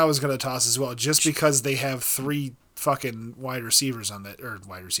the one I was gonna toss as well, just because they have 3 fucking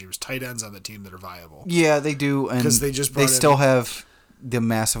tight ends on the team that are viable. Yeah, they do, and 'Cause they still have the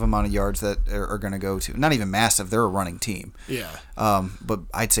massive amount of yards that are going to go to. Not even massive; they're a running team. Yeah. But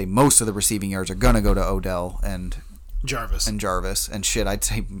I'd say most of the receiving yards are going to go to Odell and Jarvis. And shit, I'd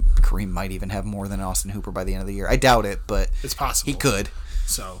say Kareem might even have more than Austin Hooper by the end of the year. I doubt it, but it's possible. He could.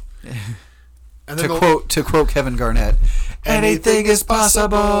 So. And then to quote Kevin Garnett, anything is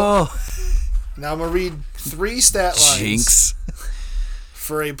possible. Now I'm going to read 3 stat lines. Jinx.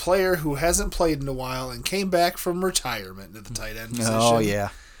 For a player who hasn't played in a while and came back from retirement at the tight end position. Oh, yeah.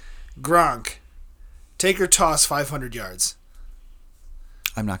 Gronk. Take or toss 500 yards.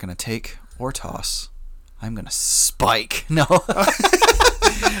 I'm not going to take or toss. I'm going to spike. No.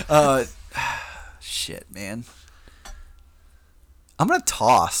 Shit, man. I'm going to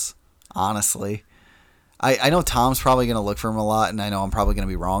toss, honestly. I know Tom's probably going to look for him a lot, and I know I'm probably going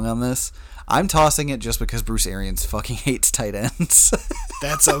to be wrong on this. I'm tossing it just because Bruce Arians fucking hates tight ends.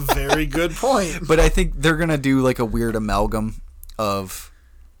 That's a very good point. But I think they're going to do like a weird amalgam of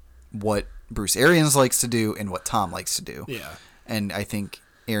what Bruce Arians likes to do and what Tom likes to do. Yeah. And I think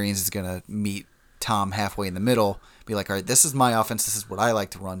Arians is going to meet Tom halfway in the middle, be like, all right, this is my offense, this is what I like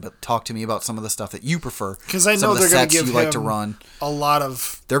to run, but talk to me about some of the stuff that you prefer. Because I know they're going to give him like to run. A lot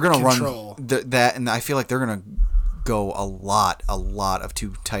of they're going to control. Run that, and I feel like they're going to go a lot of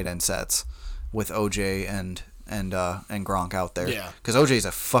 2 tight end sets with OJ and Gronk out there. Yeah. Because OJ's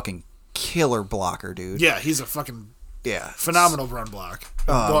a fucking killer blocker, dude. Yeah, he's a fucking phenomenal run block.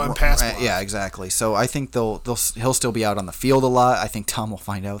 And pass block. Yeah, exactly. So I think he'll still be out on the field a lot. I think Tom will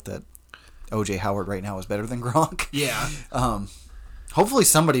find out that OJ Howard right now is better than Gronk. Yeah. Hopefully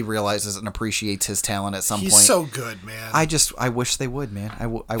somebody realizes and appreciates his talent at some point. He's so good, man. I wish they would, man. I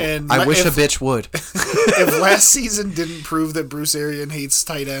I wish a bitch would. If last season didn't prove that Bruce Arians hates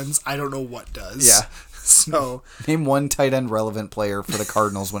tight ends, I don't know what does. Yeah. So name one tight end relevant player for the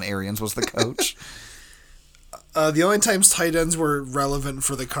Cardinals when Arians was the coach. The only times tight ends were relevant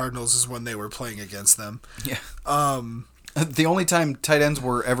for the Cardinals is when they were playing against them. Yeah. The only time tight ends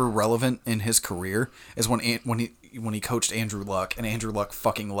were ever relevant in his career is when he coached Andrew Luck, and Andrew Luck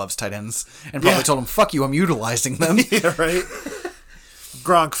fucking loves tight ends, and probably told him, "Fuck you, I'm utilizing them." Yeah, right.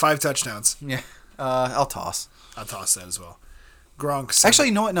 Gronk 5 touchdowns. Yeah. I'll toss. I'll toss that as well. Gronk. 7. Actually,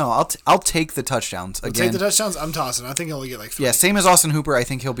 you know what? No, I'll take the touchdowns again. Take the touchdowns. I'm tossing. I think he'll only get like 3. Yeah, same as Austin Hooper. I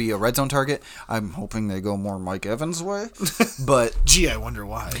think he'll be a red zone target. I'm hoping they go more Mike Evans' way, but gee, I wonder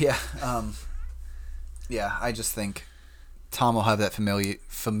why. Yeah. Yeah, I just think Tom will have that familiarity.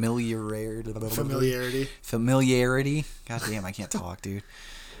 Familiarity. God damn, I can't talk, dude.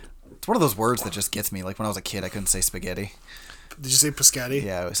 It's one of those words that just gets me. Like when I was a kid, I couldn't say spaghetti. Did you say Piscetti?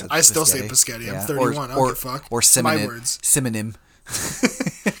 Yeah, I still say Piscetti. I'm 31. I don't give a fuck. Or my words. Synonym.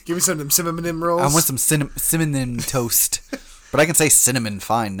 Give me some cinnamon rolls. I want some cinnamon toast. But I can say cinnamon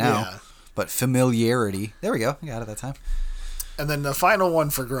fine now. Yeah. But familiarity. There we go. I got it that time. And then the final one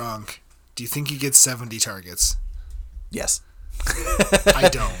for Gronk. Do you think he gets 70 targets? Yes. I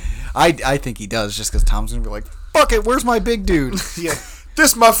don't. I think he does, just because Tom's going to be like, fuck it, where's my big dude? Yeah.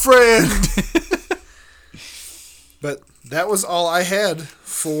 This my friend. But that was all I had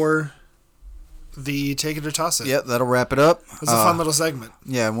for the Take It or Toss It. Yep, that'll wrap it up. It was a fun little segment.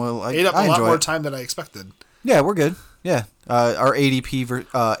 Yeah, well, I ate up a lot more time than I expected. Yeah, we're good. Yeah, our ADP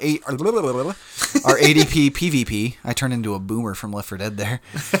our ADP PvP. I turned into a boomer from Left 4 Dead there.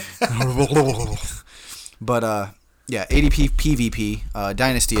 But yeah, ADP PvP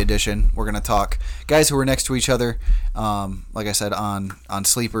Dynasty Edition. We're gonna talk guys who are next to each other. Like I said, on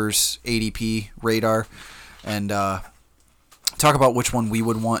Sleeper's ADP radar, and talk about which one we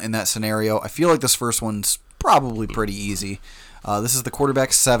would want in that scenario. I feel like this first one's probably pretty easy. This is the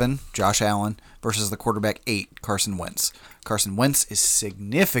quarterback 7, Josh Allen, versus the quarterback 8, Carson Wentz. Carson Wentz is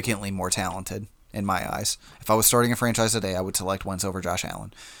significantly more talented in my eyes. If I was starting a franchise today, I would select Wentz over Josh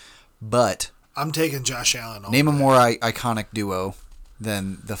Allen. But I'm taking Josh Allen. Name a more iconic duo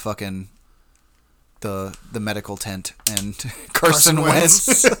than the fucking the medical tent and Carson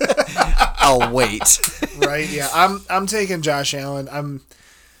Wentz. I'll wait. Right? Yeah, I'm taking Josh Allen.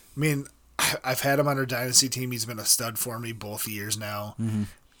 I've had him on our dynasty team. He's been a stud for me both years now. Mm-hmm.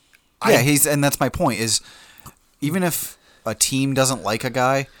 And that's my point. Is even if a team doesn't like a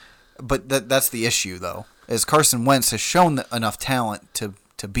guy, but that's the issue though. Is Carson Wentz has shown enough talent to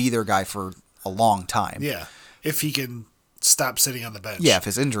be their guy for a long time. Yeah, if he can stop sitting on the bench. Yeah, if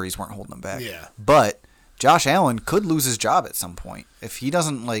his injuries weren't holding him back. Yeah, but Josh Allen could lose his job at some point if he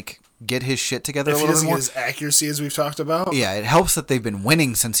doesn't get his shit together If a he little doesn't bit more. get his accuracy as we've talked about. Yeah, it helps that they've been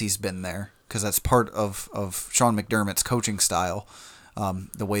winning since he's been there, because that's part of Sean McDermott's coaching style.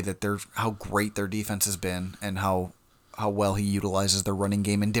 The way that how great their defense has been, and how well he utilizes their running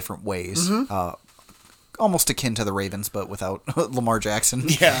game in different ways. Almost akin to the Ravens, but without Lamar Jackson.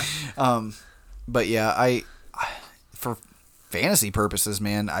 Yeah. But yeah, I for fantasy purposes,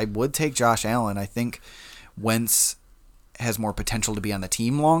 man, I would take Josh Allen. I think Wentz has more potential to be on the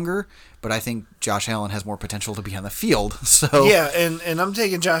team longer, but I think Josh Allen has more potential to be on the field. So yeah, and I'm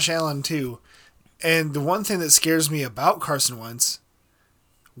taking Josh Allen too. And the one thing that scares me about Carson Wentz,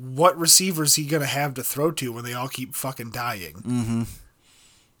 what receiver is he going to have to throw to when they all keep fucking dying? Mm-hmm.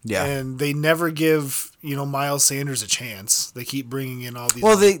 Yeah. And they never give, Miles Sanders a chance. They keep bringing in all these.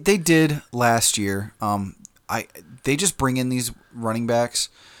 Well, they did last year. They just bring in these running backs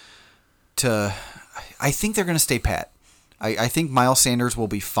to. I think they're going to stay pat. I think Miles Sanders will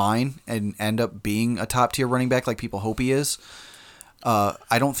be fine and end up being a top tier running back like people hope he is.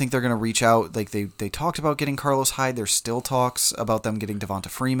 I don't think they're going to reach out. Like they talked about getting Carlos Hyde. There's still talks about them getting Devonta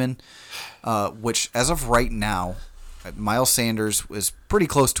Freeman, which as of right now, Miles Sanders is pretty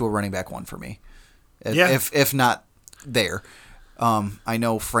close to a running back one for me. Yeah. If not there. I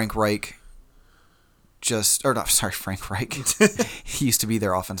know Frank Reich Frank Reich. He used to be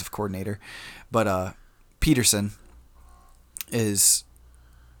their offensive coordinator. But Peterson is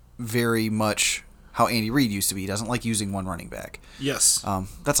very much how Andy Reid used to be. He doesn't like using one running back. Yes.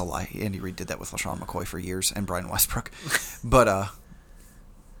 That's a lie. Andy Reid did that with LaShawn McCoy for years and Brian Westbrook. But,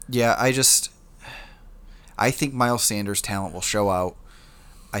 yeah, I think Miles Sanders' talent will show out.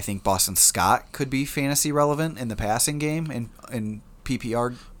 I think Boston Scott could be fantasy relevant in the passing game in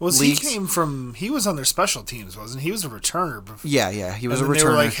PPR leagues. He was on their special teams, wasn't he? He was a returner. Yeah, he was a returner. They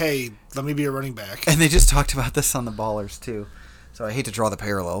were like, hey, let me be a running back. And they just talked about this on the Ballers, too. So I hate to draw the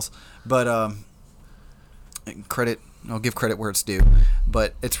parallels. But, I'll give credit where it's due.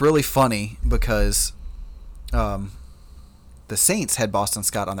 But it's really funny because the Saints had Boston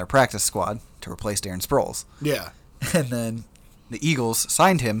Scott on their practice squad to replace Darren Sproles. Yeah. And then the Eagles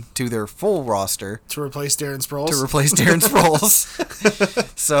signed him to their full roster. To replace Darren Sproles?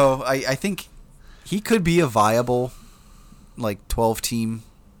 So I think he could be a viable 12-team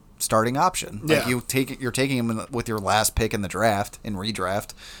starting option. Yeah. You're taking him with your last pick in the draft, in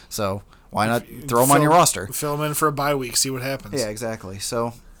redraft. So why not throw him on your roster? Fill him in for a bye week, see what happens. Yeah, exactly.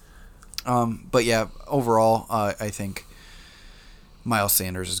 So, but yeah, overall, I think Miles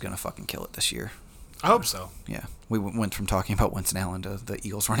Sanders is going to fucking kill it this year. I hope so. Yeah, we went from talking about Winston Allen to the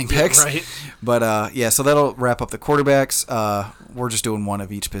Eagles running backs. Right. But, yeah, so that'll wrap up the quarterbacks. We're just doing one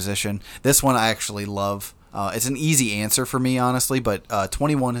of each position. This one I actually love. It's an easy answer for me, honestly, but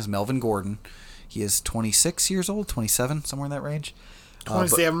 21 is Melvin Gordon. He is 26 years old, 27, somewhere in that range.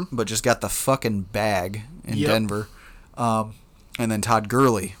 27. But just got the fucking bag in Denver. And then Todd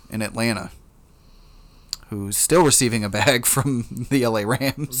Gurley in Atlanta, who's still receiving a bag from the LA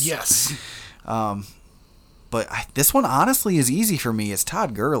Rams. Yes. But this one honestly is easy for me. It's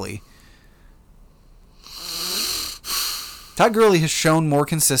Todd Gurley. Todd Gurley has shown more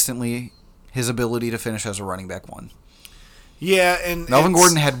consistently his ability to finish as a running back one. Yeah, and Melvin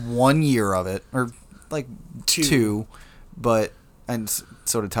Gordon had 1 year of it, or two, and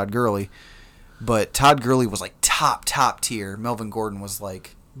so did Todd Gurley. But Todd Gurley was top tier. Melvin Gordon was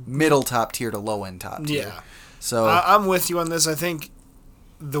middle top tier to low end top tier. Yeah. So I'm with you on this. I think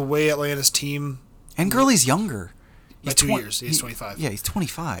the way Atlanta's team, and Gurley's younger. By 2 years. He's 25. Yeah, he's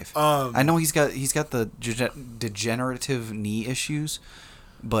 25. I know he's got the degenerative knee issues,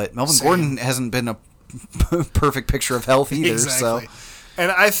 but Melvin Gordon hasn't been a perfect picture of health either. Exactly. So,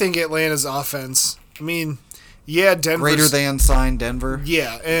 and I think Atlanta's offense, Denver greater than signed Denver.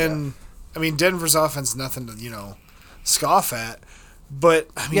 Yeah, and Denver's offense, nothing to scoff at. But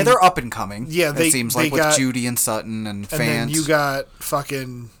they're up and coming. Yeah, it seems like with Judy and Sutton and Fant. And then you got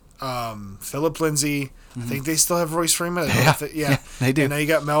fucking Philip Lindsay. I think they still have Royce Freeman. Yeah, they do. And now you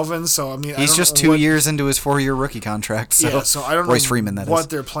got Melvin. So he's just 2 years into his 4-year rookie contract. So I don't Royce know Freeman, what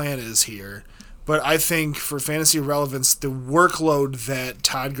their plan is here. But I think for fantasy relevance, the workload that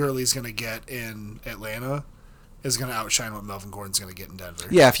Todd Gurley's going to get in Atlanta is going to outshine what Melvin Gordon's going to get in Denver.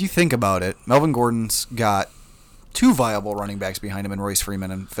 Yeah, if you think about it, Melvin Gordon's got 2 viable running backs behind him in Royce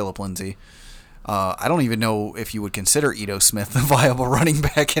Freeman and Philip Lindsay. I don't even know if you would consider Ito Smith a viable running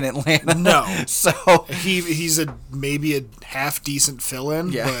back in Atlanta. No. So he's maybe a half decent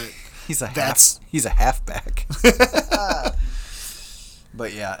fill-in. Yeah, but he's a halfback.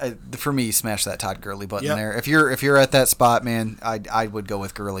 But yeah, for me, smash that Todd Gurley button there. If you're at that spot, man, I would go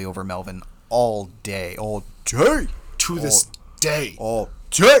with Gurley over Melvin all day. To this day. All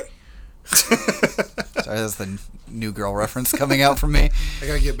day. Sorry, that's the New Girl reference coming out from me. I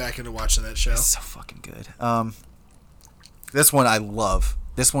gotta get back into watching that show. It's so fucking good. This one I love.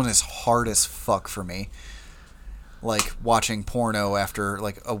 This one is hard as fuck for me. Like watching porno after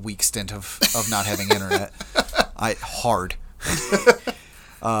like a week stint of not having internet. Hard.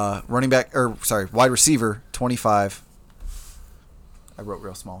 Wide receiver 25. I wrote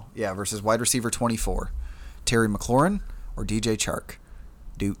real small. Yeah, versus wide receiver 24. Terry McLaurin or DJ Chark.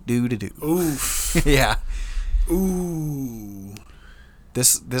 Do. Oof. Yeah. Ooh.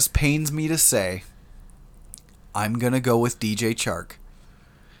 This pains me to say. I'm gonna go with DJ Chark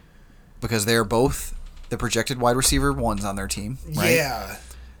because they're both the projected wide receiver ones on their team, right? Yeah.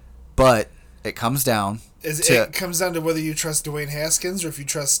 But it comes down It comes down to whether you trust Dwayne Haskins or if you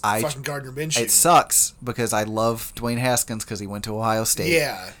trust fucking Gardner Minshew. It sucks because I love Dwayne Haskins because he went to Ohio State.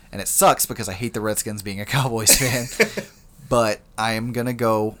 Yeah. And it sucks because I hate the Redskins being a Cowboys fan. But I am going to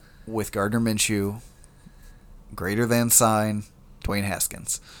go with Gardner Minshew, greater than sign Dwayne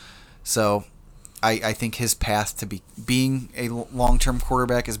Haskins. So I think his path to being a long-term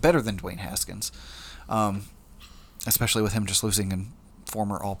quarterback is better than Dwayne Haskins, especially with him just losing a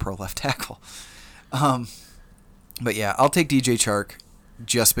former All-Pro left tackle. But yeah, I'll take DJ Chark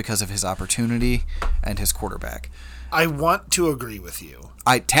just because of his opportunity and his quarterback. I want to agree with you.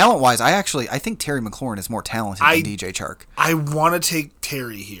 Talent-wise, I think Terry McLaurin is more talented than DJ Chark. I want to take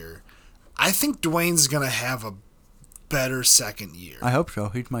Terry here. I think Dwayne's going to have a better second year. I hope so.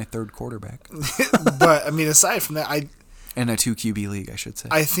 He's my third quarterback. But, I mean, aside from that, in a 2 QB league, I should say.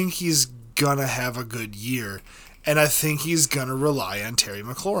 I think he's going to have a good year. And I think he's going to rely on Terry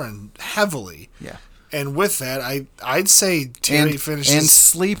McLaurin heavily. Yeah. And with that, I'd say Terry finishes... And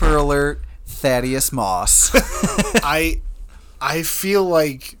sleeper alert, Thaddeus Moss. I feel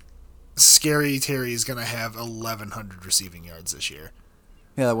like Scary Terry is going to have 1,100 receiving yards this year.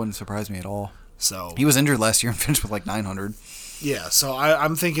 Yeah, that wouldn't surprise me at all. So he was injured last year and finished with like 900. Yeah, so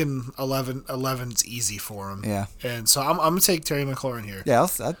I'm thinking 11's easy for him. Yeah. And so I'm going to take Terry McLaurin here. Yeah,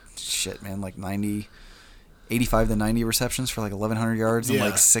 shit, man, like 85 to 90 receptions for like 1,100 yards and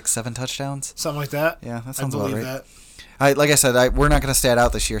like 6-7 touchdowns. Something like that. Yeah, that sounds about right. That. Like I said, we're not going to stat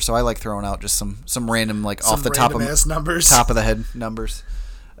out this year, so I like throwing out just some random like off the top of the head numbers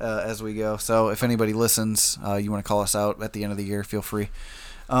as we go. So if anybody listens, you want to call us out at the end of the year, feel free.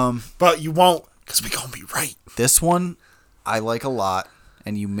 But you won't, because we're going to be right. This one I like a lot,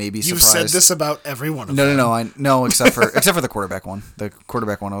 and you may be surprised. You've said this about every one of them. No, except for the quarterback one. The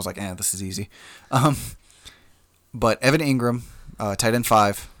quarterback one, I was like, this is easy. But Evan Ingram, tight end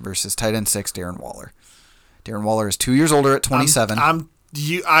 5 versus tight end 6, Darren Waller. Darren Waller is 2 years older at 27. As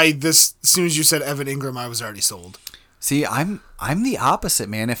soon as you said Evan Ingram, I was already sold. See, I'm the opposite,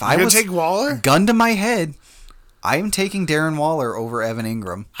 man. If I was take Waller, gun to my head, I am taking Darren Waller over Evan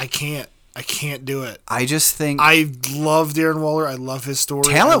Ingram. I can't do it. I just think I love Darren Waller. I love his story.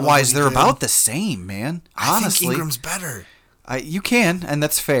 Talent-wise, they're about the same, man. Honestly, I think Ingram's better. You can, and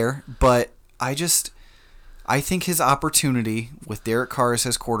that's fair, but I think his opportunity with Derek Carr as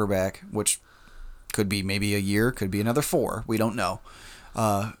his quarterback, which could be maybe a year, could be another 4. We don't know.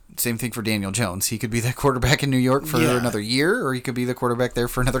 Same thing for Daniel Jones. He could be the quarterback in New York for another year, or he could be the quarterback there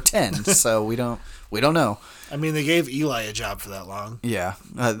for another 10. So we don't know. I mean, they gave Eli a job for that long. Yeah.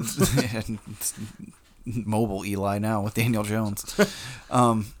 Mobile Eli now with Daniel Jones.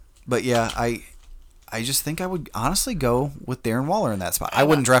 But yeah, I just think I would honestly go with Darren Waller in that spot. I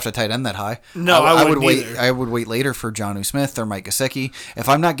wouldn't draft a tight end that high. No, I would wait. either. I would wait later for Jonnu Smith or Mike Gesicki. If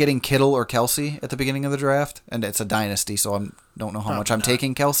I'm not getting Kittle or Kelsey at the beginning of the draft, and it's a dynasty, so I don't know how much I'm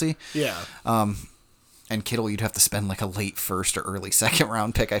taking Kelsey. Yeah. And Kittle, you'd have to spend like a late first or early second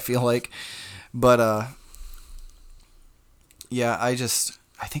round pick, I feel like. But yeah, I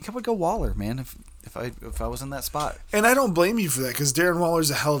think I would go Waller, man. If I was in that spot. And I don't blame you for that, because Darren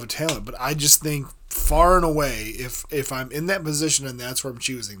Waller's a hell of a talent, but I just think far and away, if I'm in that position and that's where I'm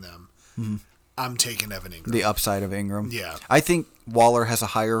choosing them, I'm taking Evan Ingram. The upside of Ingram. Yeah. I think Waller has a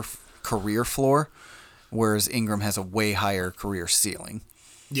higher career floor, whereas Ingram has a way higher career ceiling.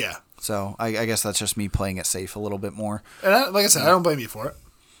 Yeah. So I guess that's just me playing it safe a little bit more. And like I said, I don't blame you for it.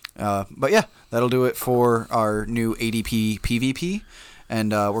 But yeah, that'll do it for our new ADP PvP.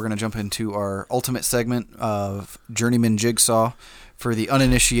 And we're going to jump into our ultimate segment of Journeyman Jigsaw for the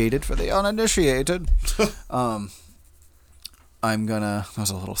uninitiated. That was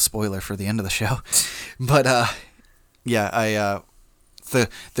a little spoiler for the end of the show. But yeah,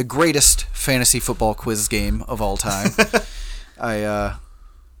 the greatest fantasy football quiz game of all time.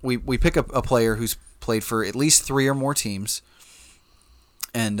 We pick up a player who's played for at least 3 or more teams.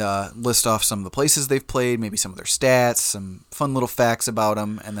 and list off some of the places they've played, maybe some of their stats, some fun little facts about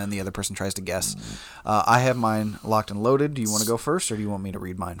them, and then the other person tries to guess. I have mine locked and loaded. Do you want to go first, or do you want me to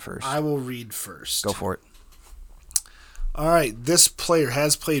read mine first? I will read first. Go for it. All right, this player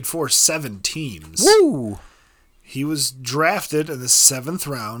has played for 7 teams. Woo! He was drafted in the 7th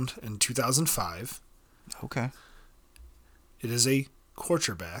round in 2005. Okay. It is a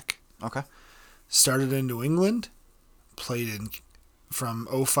quarterback. Okay. Started in New England, played in from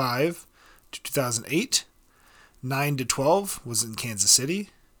 2005 to 2008. 9 to 12 was in Kansas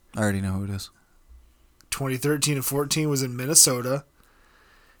City. I already know who it is. 2013 and 14 was in Minnesota.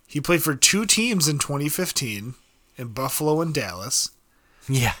 He played for 2 teams in 2015 in Buffalo and Dallas.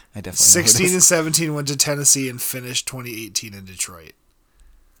 Yeah, I definitely know who it 16 is. and 17 went to Tennessee and finished 2018 in Detroit.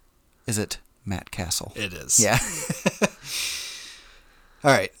 Is it Matt Castle? It is. Yeah.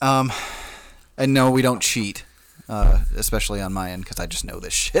 All right. And no, we don't cheat, especially on my end, because I just know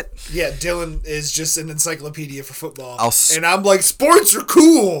this shit. Yeah, Dylan is just an encyclopedia for football. I'll and I'm like, sports are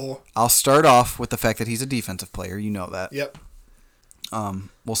cool. I'll start off with the fact that he's a defensive player. You know that. Yep.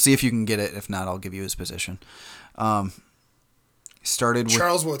 We'll see if you can get it. If not, I'll give you his position. Started with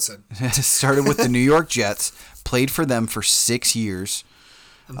Charles Woodson. started with the New York Jets. Played for them for 6 years.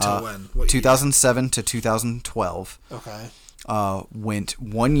 Until when? What 2007 to 2012. year? Okay. Went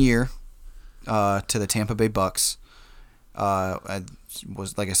 1 year to the Tampa Bay Bucks. I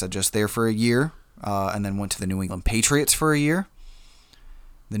was, like I said, just there for a year, and then went to the New England Patriots for a year.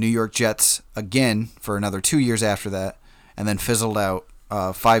 The New York Jets again for another 2 years after that, and then fizzled out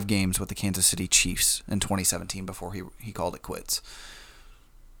 5 games with the Kansas City Chiefs in 2017 before he called it quits.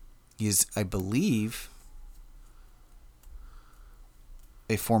 He's, I believe,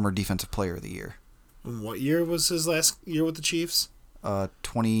 a former Defensive Player of the Year. What year was his last year with the Chiefs?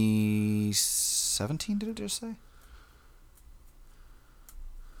 2017, did it just say?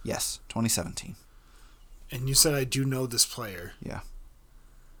 Yes, 2017. And you said I do know this player. Yeah.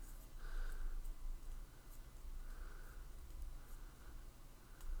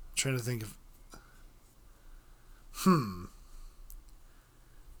 I'm trying to think of.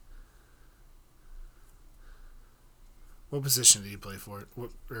 What position did he play for?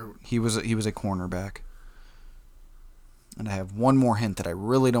 He was a cornerback. And I have one more hint that I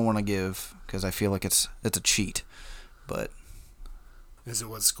really don't want to give because I feel like it's a cheat. But is it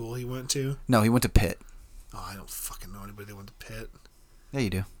what school he went to? no, he went to Pitt. Oh, I don't fucking know anybody that went to Pitt. Yeah, you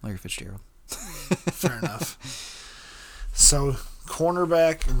do. Larry Fitzgerald. Fair enough. So,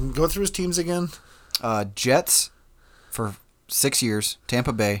 cornerback, and go through his teams again. Jets for 6 years.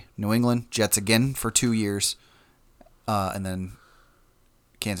 Tampa Bay, New England, Jets again for 2 years. And then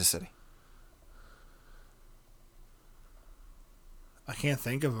Kansas City. I can't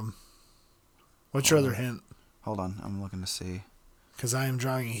think of him. What's your other hint? Hold on, I'm looking to see. Because I am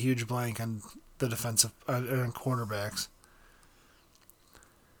drawing a huge blank on the defensive on cornerbacks.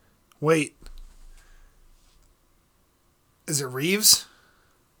 Wait. Is it Reeves?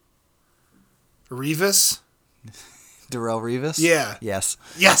 Revis? Darrelle Revis? Yeah. Yes.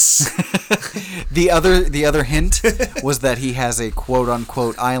 Yes. The other hint was that he has a quote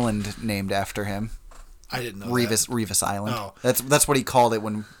unquote island named after him. I didn't know Revis Island. Oh. That's what he called it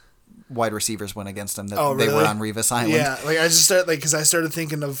when wide receivers went against him. That really? They were on Revis Island. Yeah, like I just started because I started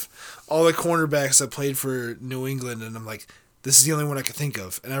thinking of all the cornerbacks that played for New England, and I'm like, this is the only one I could think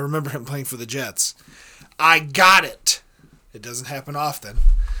of. And I remember him playing for the Jets. I got it. It doesn't happen often.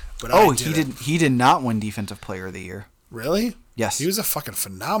 But he did not win Defensive Player of the Year. Really? Yes. He was a fucking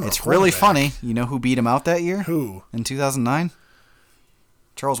phenomenal. It's really funny. You know who beat him out that year? Who? In 2009?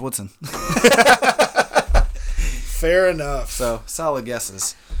 Charles Woodson. Fair enough. So, solid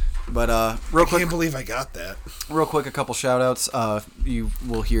guesses. But real quick, I can't believe I got that. Real quick, a couple shout-outs. You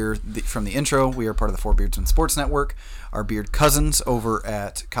will hear from the intro. We are part of the Four Beards and Sports Network. Our beard cousins over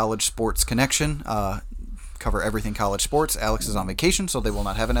at College Sports Connection cover everything college sports. Alex is on vacation, so they will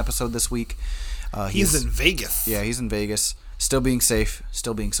not have an episode this week. He's in Vegas. Yeah, he's in Vegas. Still being safe,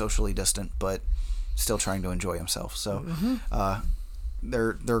 still being socially distant, but still trying to enjoy himself. So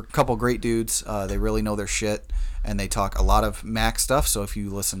they're a couple great dudes. They really know their shit, and they talk a lot of MAC stuff. So if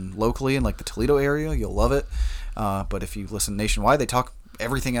you listen locally in like the Toledo area, you'll love it. But if you listen nationwide, they talk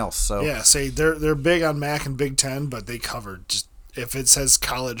everything else. So yeah, they're big on MAC and Big Ten, but they cover just if it says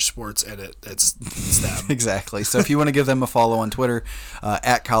college sports in it, it's them. Exactly. So if you want to give them a follow on Twitter,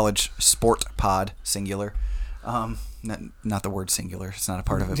 at College Sport Pod, singular. Not the word singular. It's not a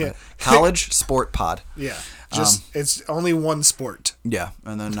part of it. Yeah. But College Sport Pod. Yeah. Just it's only one sport. Yeah,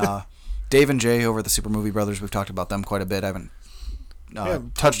 and then Dave and Jay over at the Super Movie Brothers. We've talked about them quite a bit. I haven't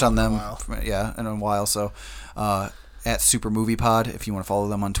touched on them. In a while. So at Super Movie Pod if you want to follow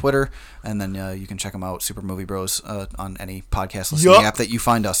them on Twitter, and then you can check them out, Super Movie Bros, on any podcast listening app that you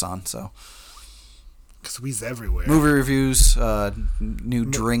find us on. So, because we's everywhere. Movie reviews, new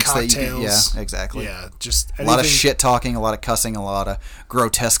drinks cocktails. that you can, yeah, exactly. Yeah, just a lot of shit talking, a lot of cussing, a lot of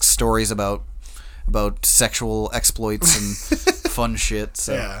grotesque stories about sexual exploits and fun shit.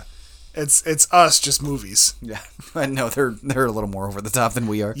 So. Yeah. It's us, just movies. Yeah, I know they're a little more over the top than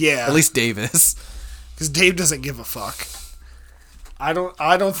we are. Yeah, at least Dave is, because Dave doesn't give a fuck. I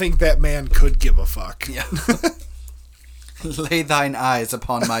don't think that man could give a fuck. Yeah. Lay thine eyes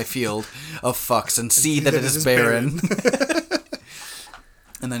upon my field of fucks and see that it is barren.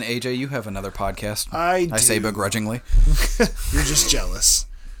 And then AJ, you have another podcast. I say begrudgingly. You're just jealous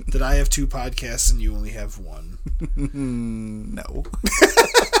that I have 2 podcasts and you only have 1. No.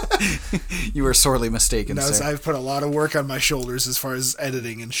 You were sorely mistaken, sir. I've put a lot of work on my shoulders as far as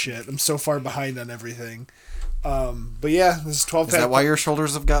editing and shit. I'm so far behind on everything. But yeah, this is 12 pack. Is that why your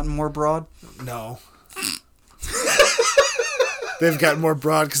shoulders have gotten more broad? No. They've gotten more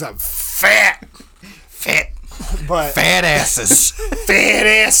broad because I'm fat. But fat asses. Fat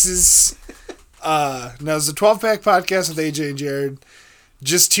asses. Now, it's a 12-pack podcast with AJ and Jared.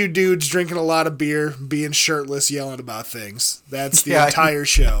 Just 2 dudes drinking a lot of beer, being shirtless, yelling about things. That's the entire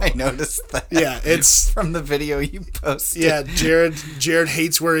show. I noticed that. Yeah, it's from the video you posted. Yeah, Jared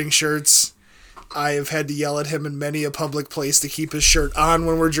hates wearing shirts. I have had to yell at him in many a public place to keep his shirt on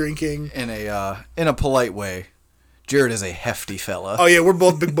when we're drinking. In a polite way. Jared is a hefty fella. Oh yeah, we're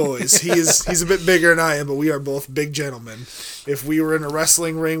both big boys. He's a bit bigger than I am, but we are both big gentlemen. If we were in a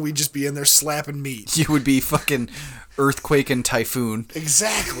wrestling ring, we'd just be in there slapping meat. You would be fucking Earthquake and Typhoon.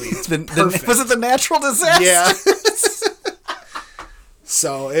 Exactly. It's perfect. Was it the natural disaster? Yeah.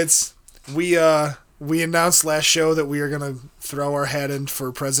 So we announced last show that we are gonna throw our hat in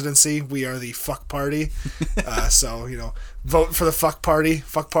for presidency. We are the fuck party. So vote for the fuck party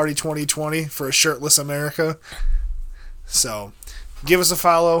 2020 for a shirtless America. So give us a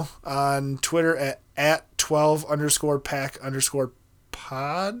follow on Twitter at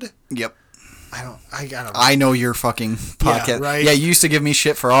 12_pack_pod. Yep. I know your fucking podcast. Yeah, right? Yeah, you used to give me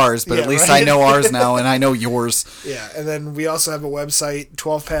shit for ours, but yeah, at least right? I know ours now, and I know yours. Yeah, and then we also have a website,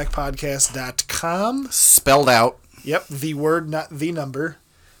 12packpodcast.com. Spelled out. Yep, the word, not the number.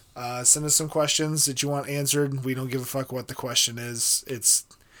 Send us some questions that you want answered. We don't give a fuck what the question is. It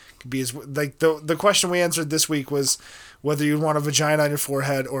could be as like the question we answered this week was whether you'd want a vagina on your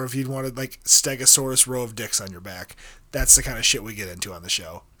forehead or if you'd wanted like Stegosaurus row of dicks on your back. That's the kind of shit we get into on the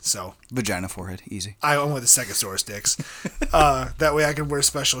show. So vagina, forehead, easy. I want the Stegosaurus dicks. That way I can wear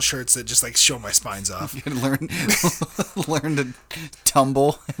special shirts that just like show my spines off. You can learn to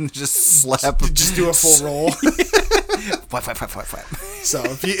tumble and just slap. Just do a full roll. Flap. So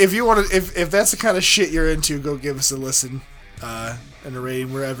if you want to, if that's the kind of shit you're into, go give us a listen and a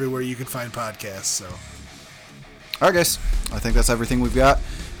rating. We're everywhere you can find podcasts. So, all right, guys. I think that's everything we've got.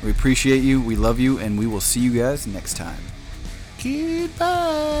 We appreciate you. We love you, and we will see you guys next time.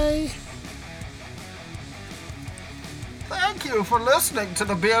 Goodbye. Thank you for listening to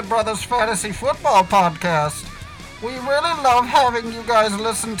the Beard Brothers Fantasy Football Podcast. We really love having you guys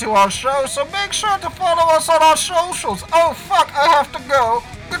listen to our show, so make sure to follow us on our socials. Oh fuck, I have to go.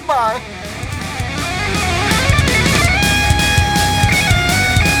 Goodbye.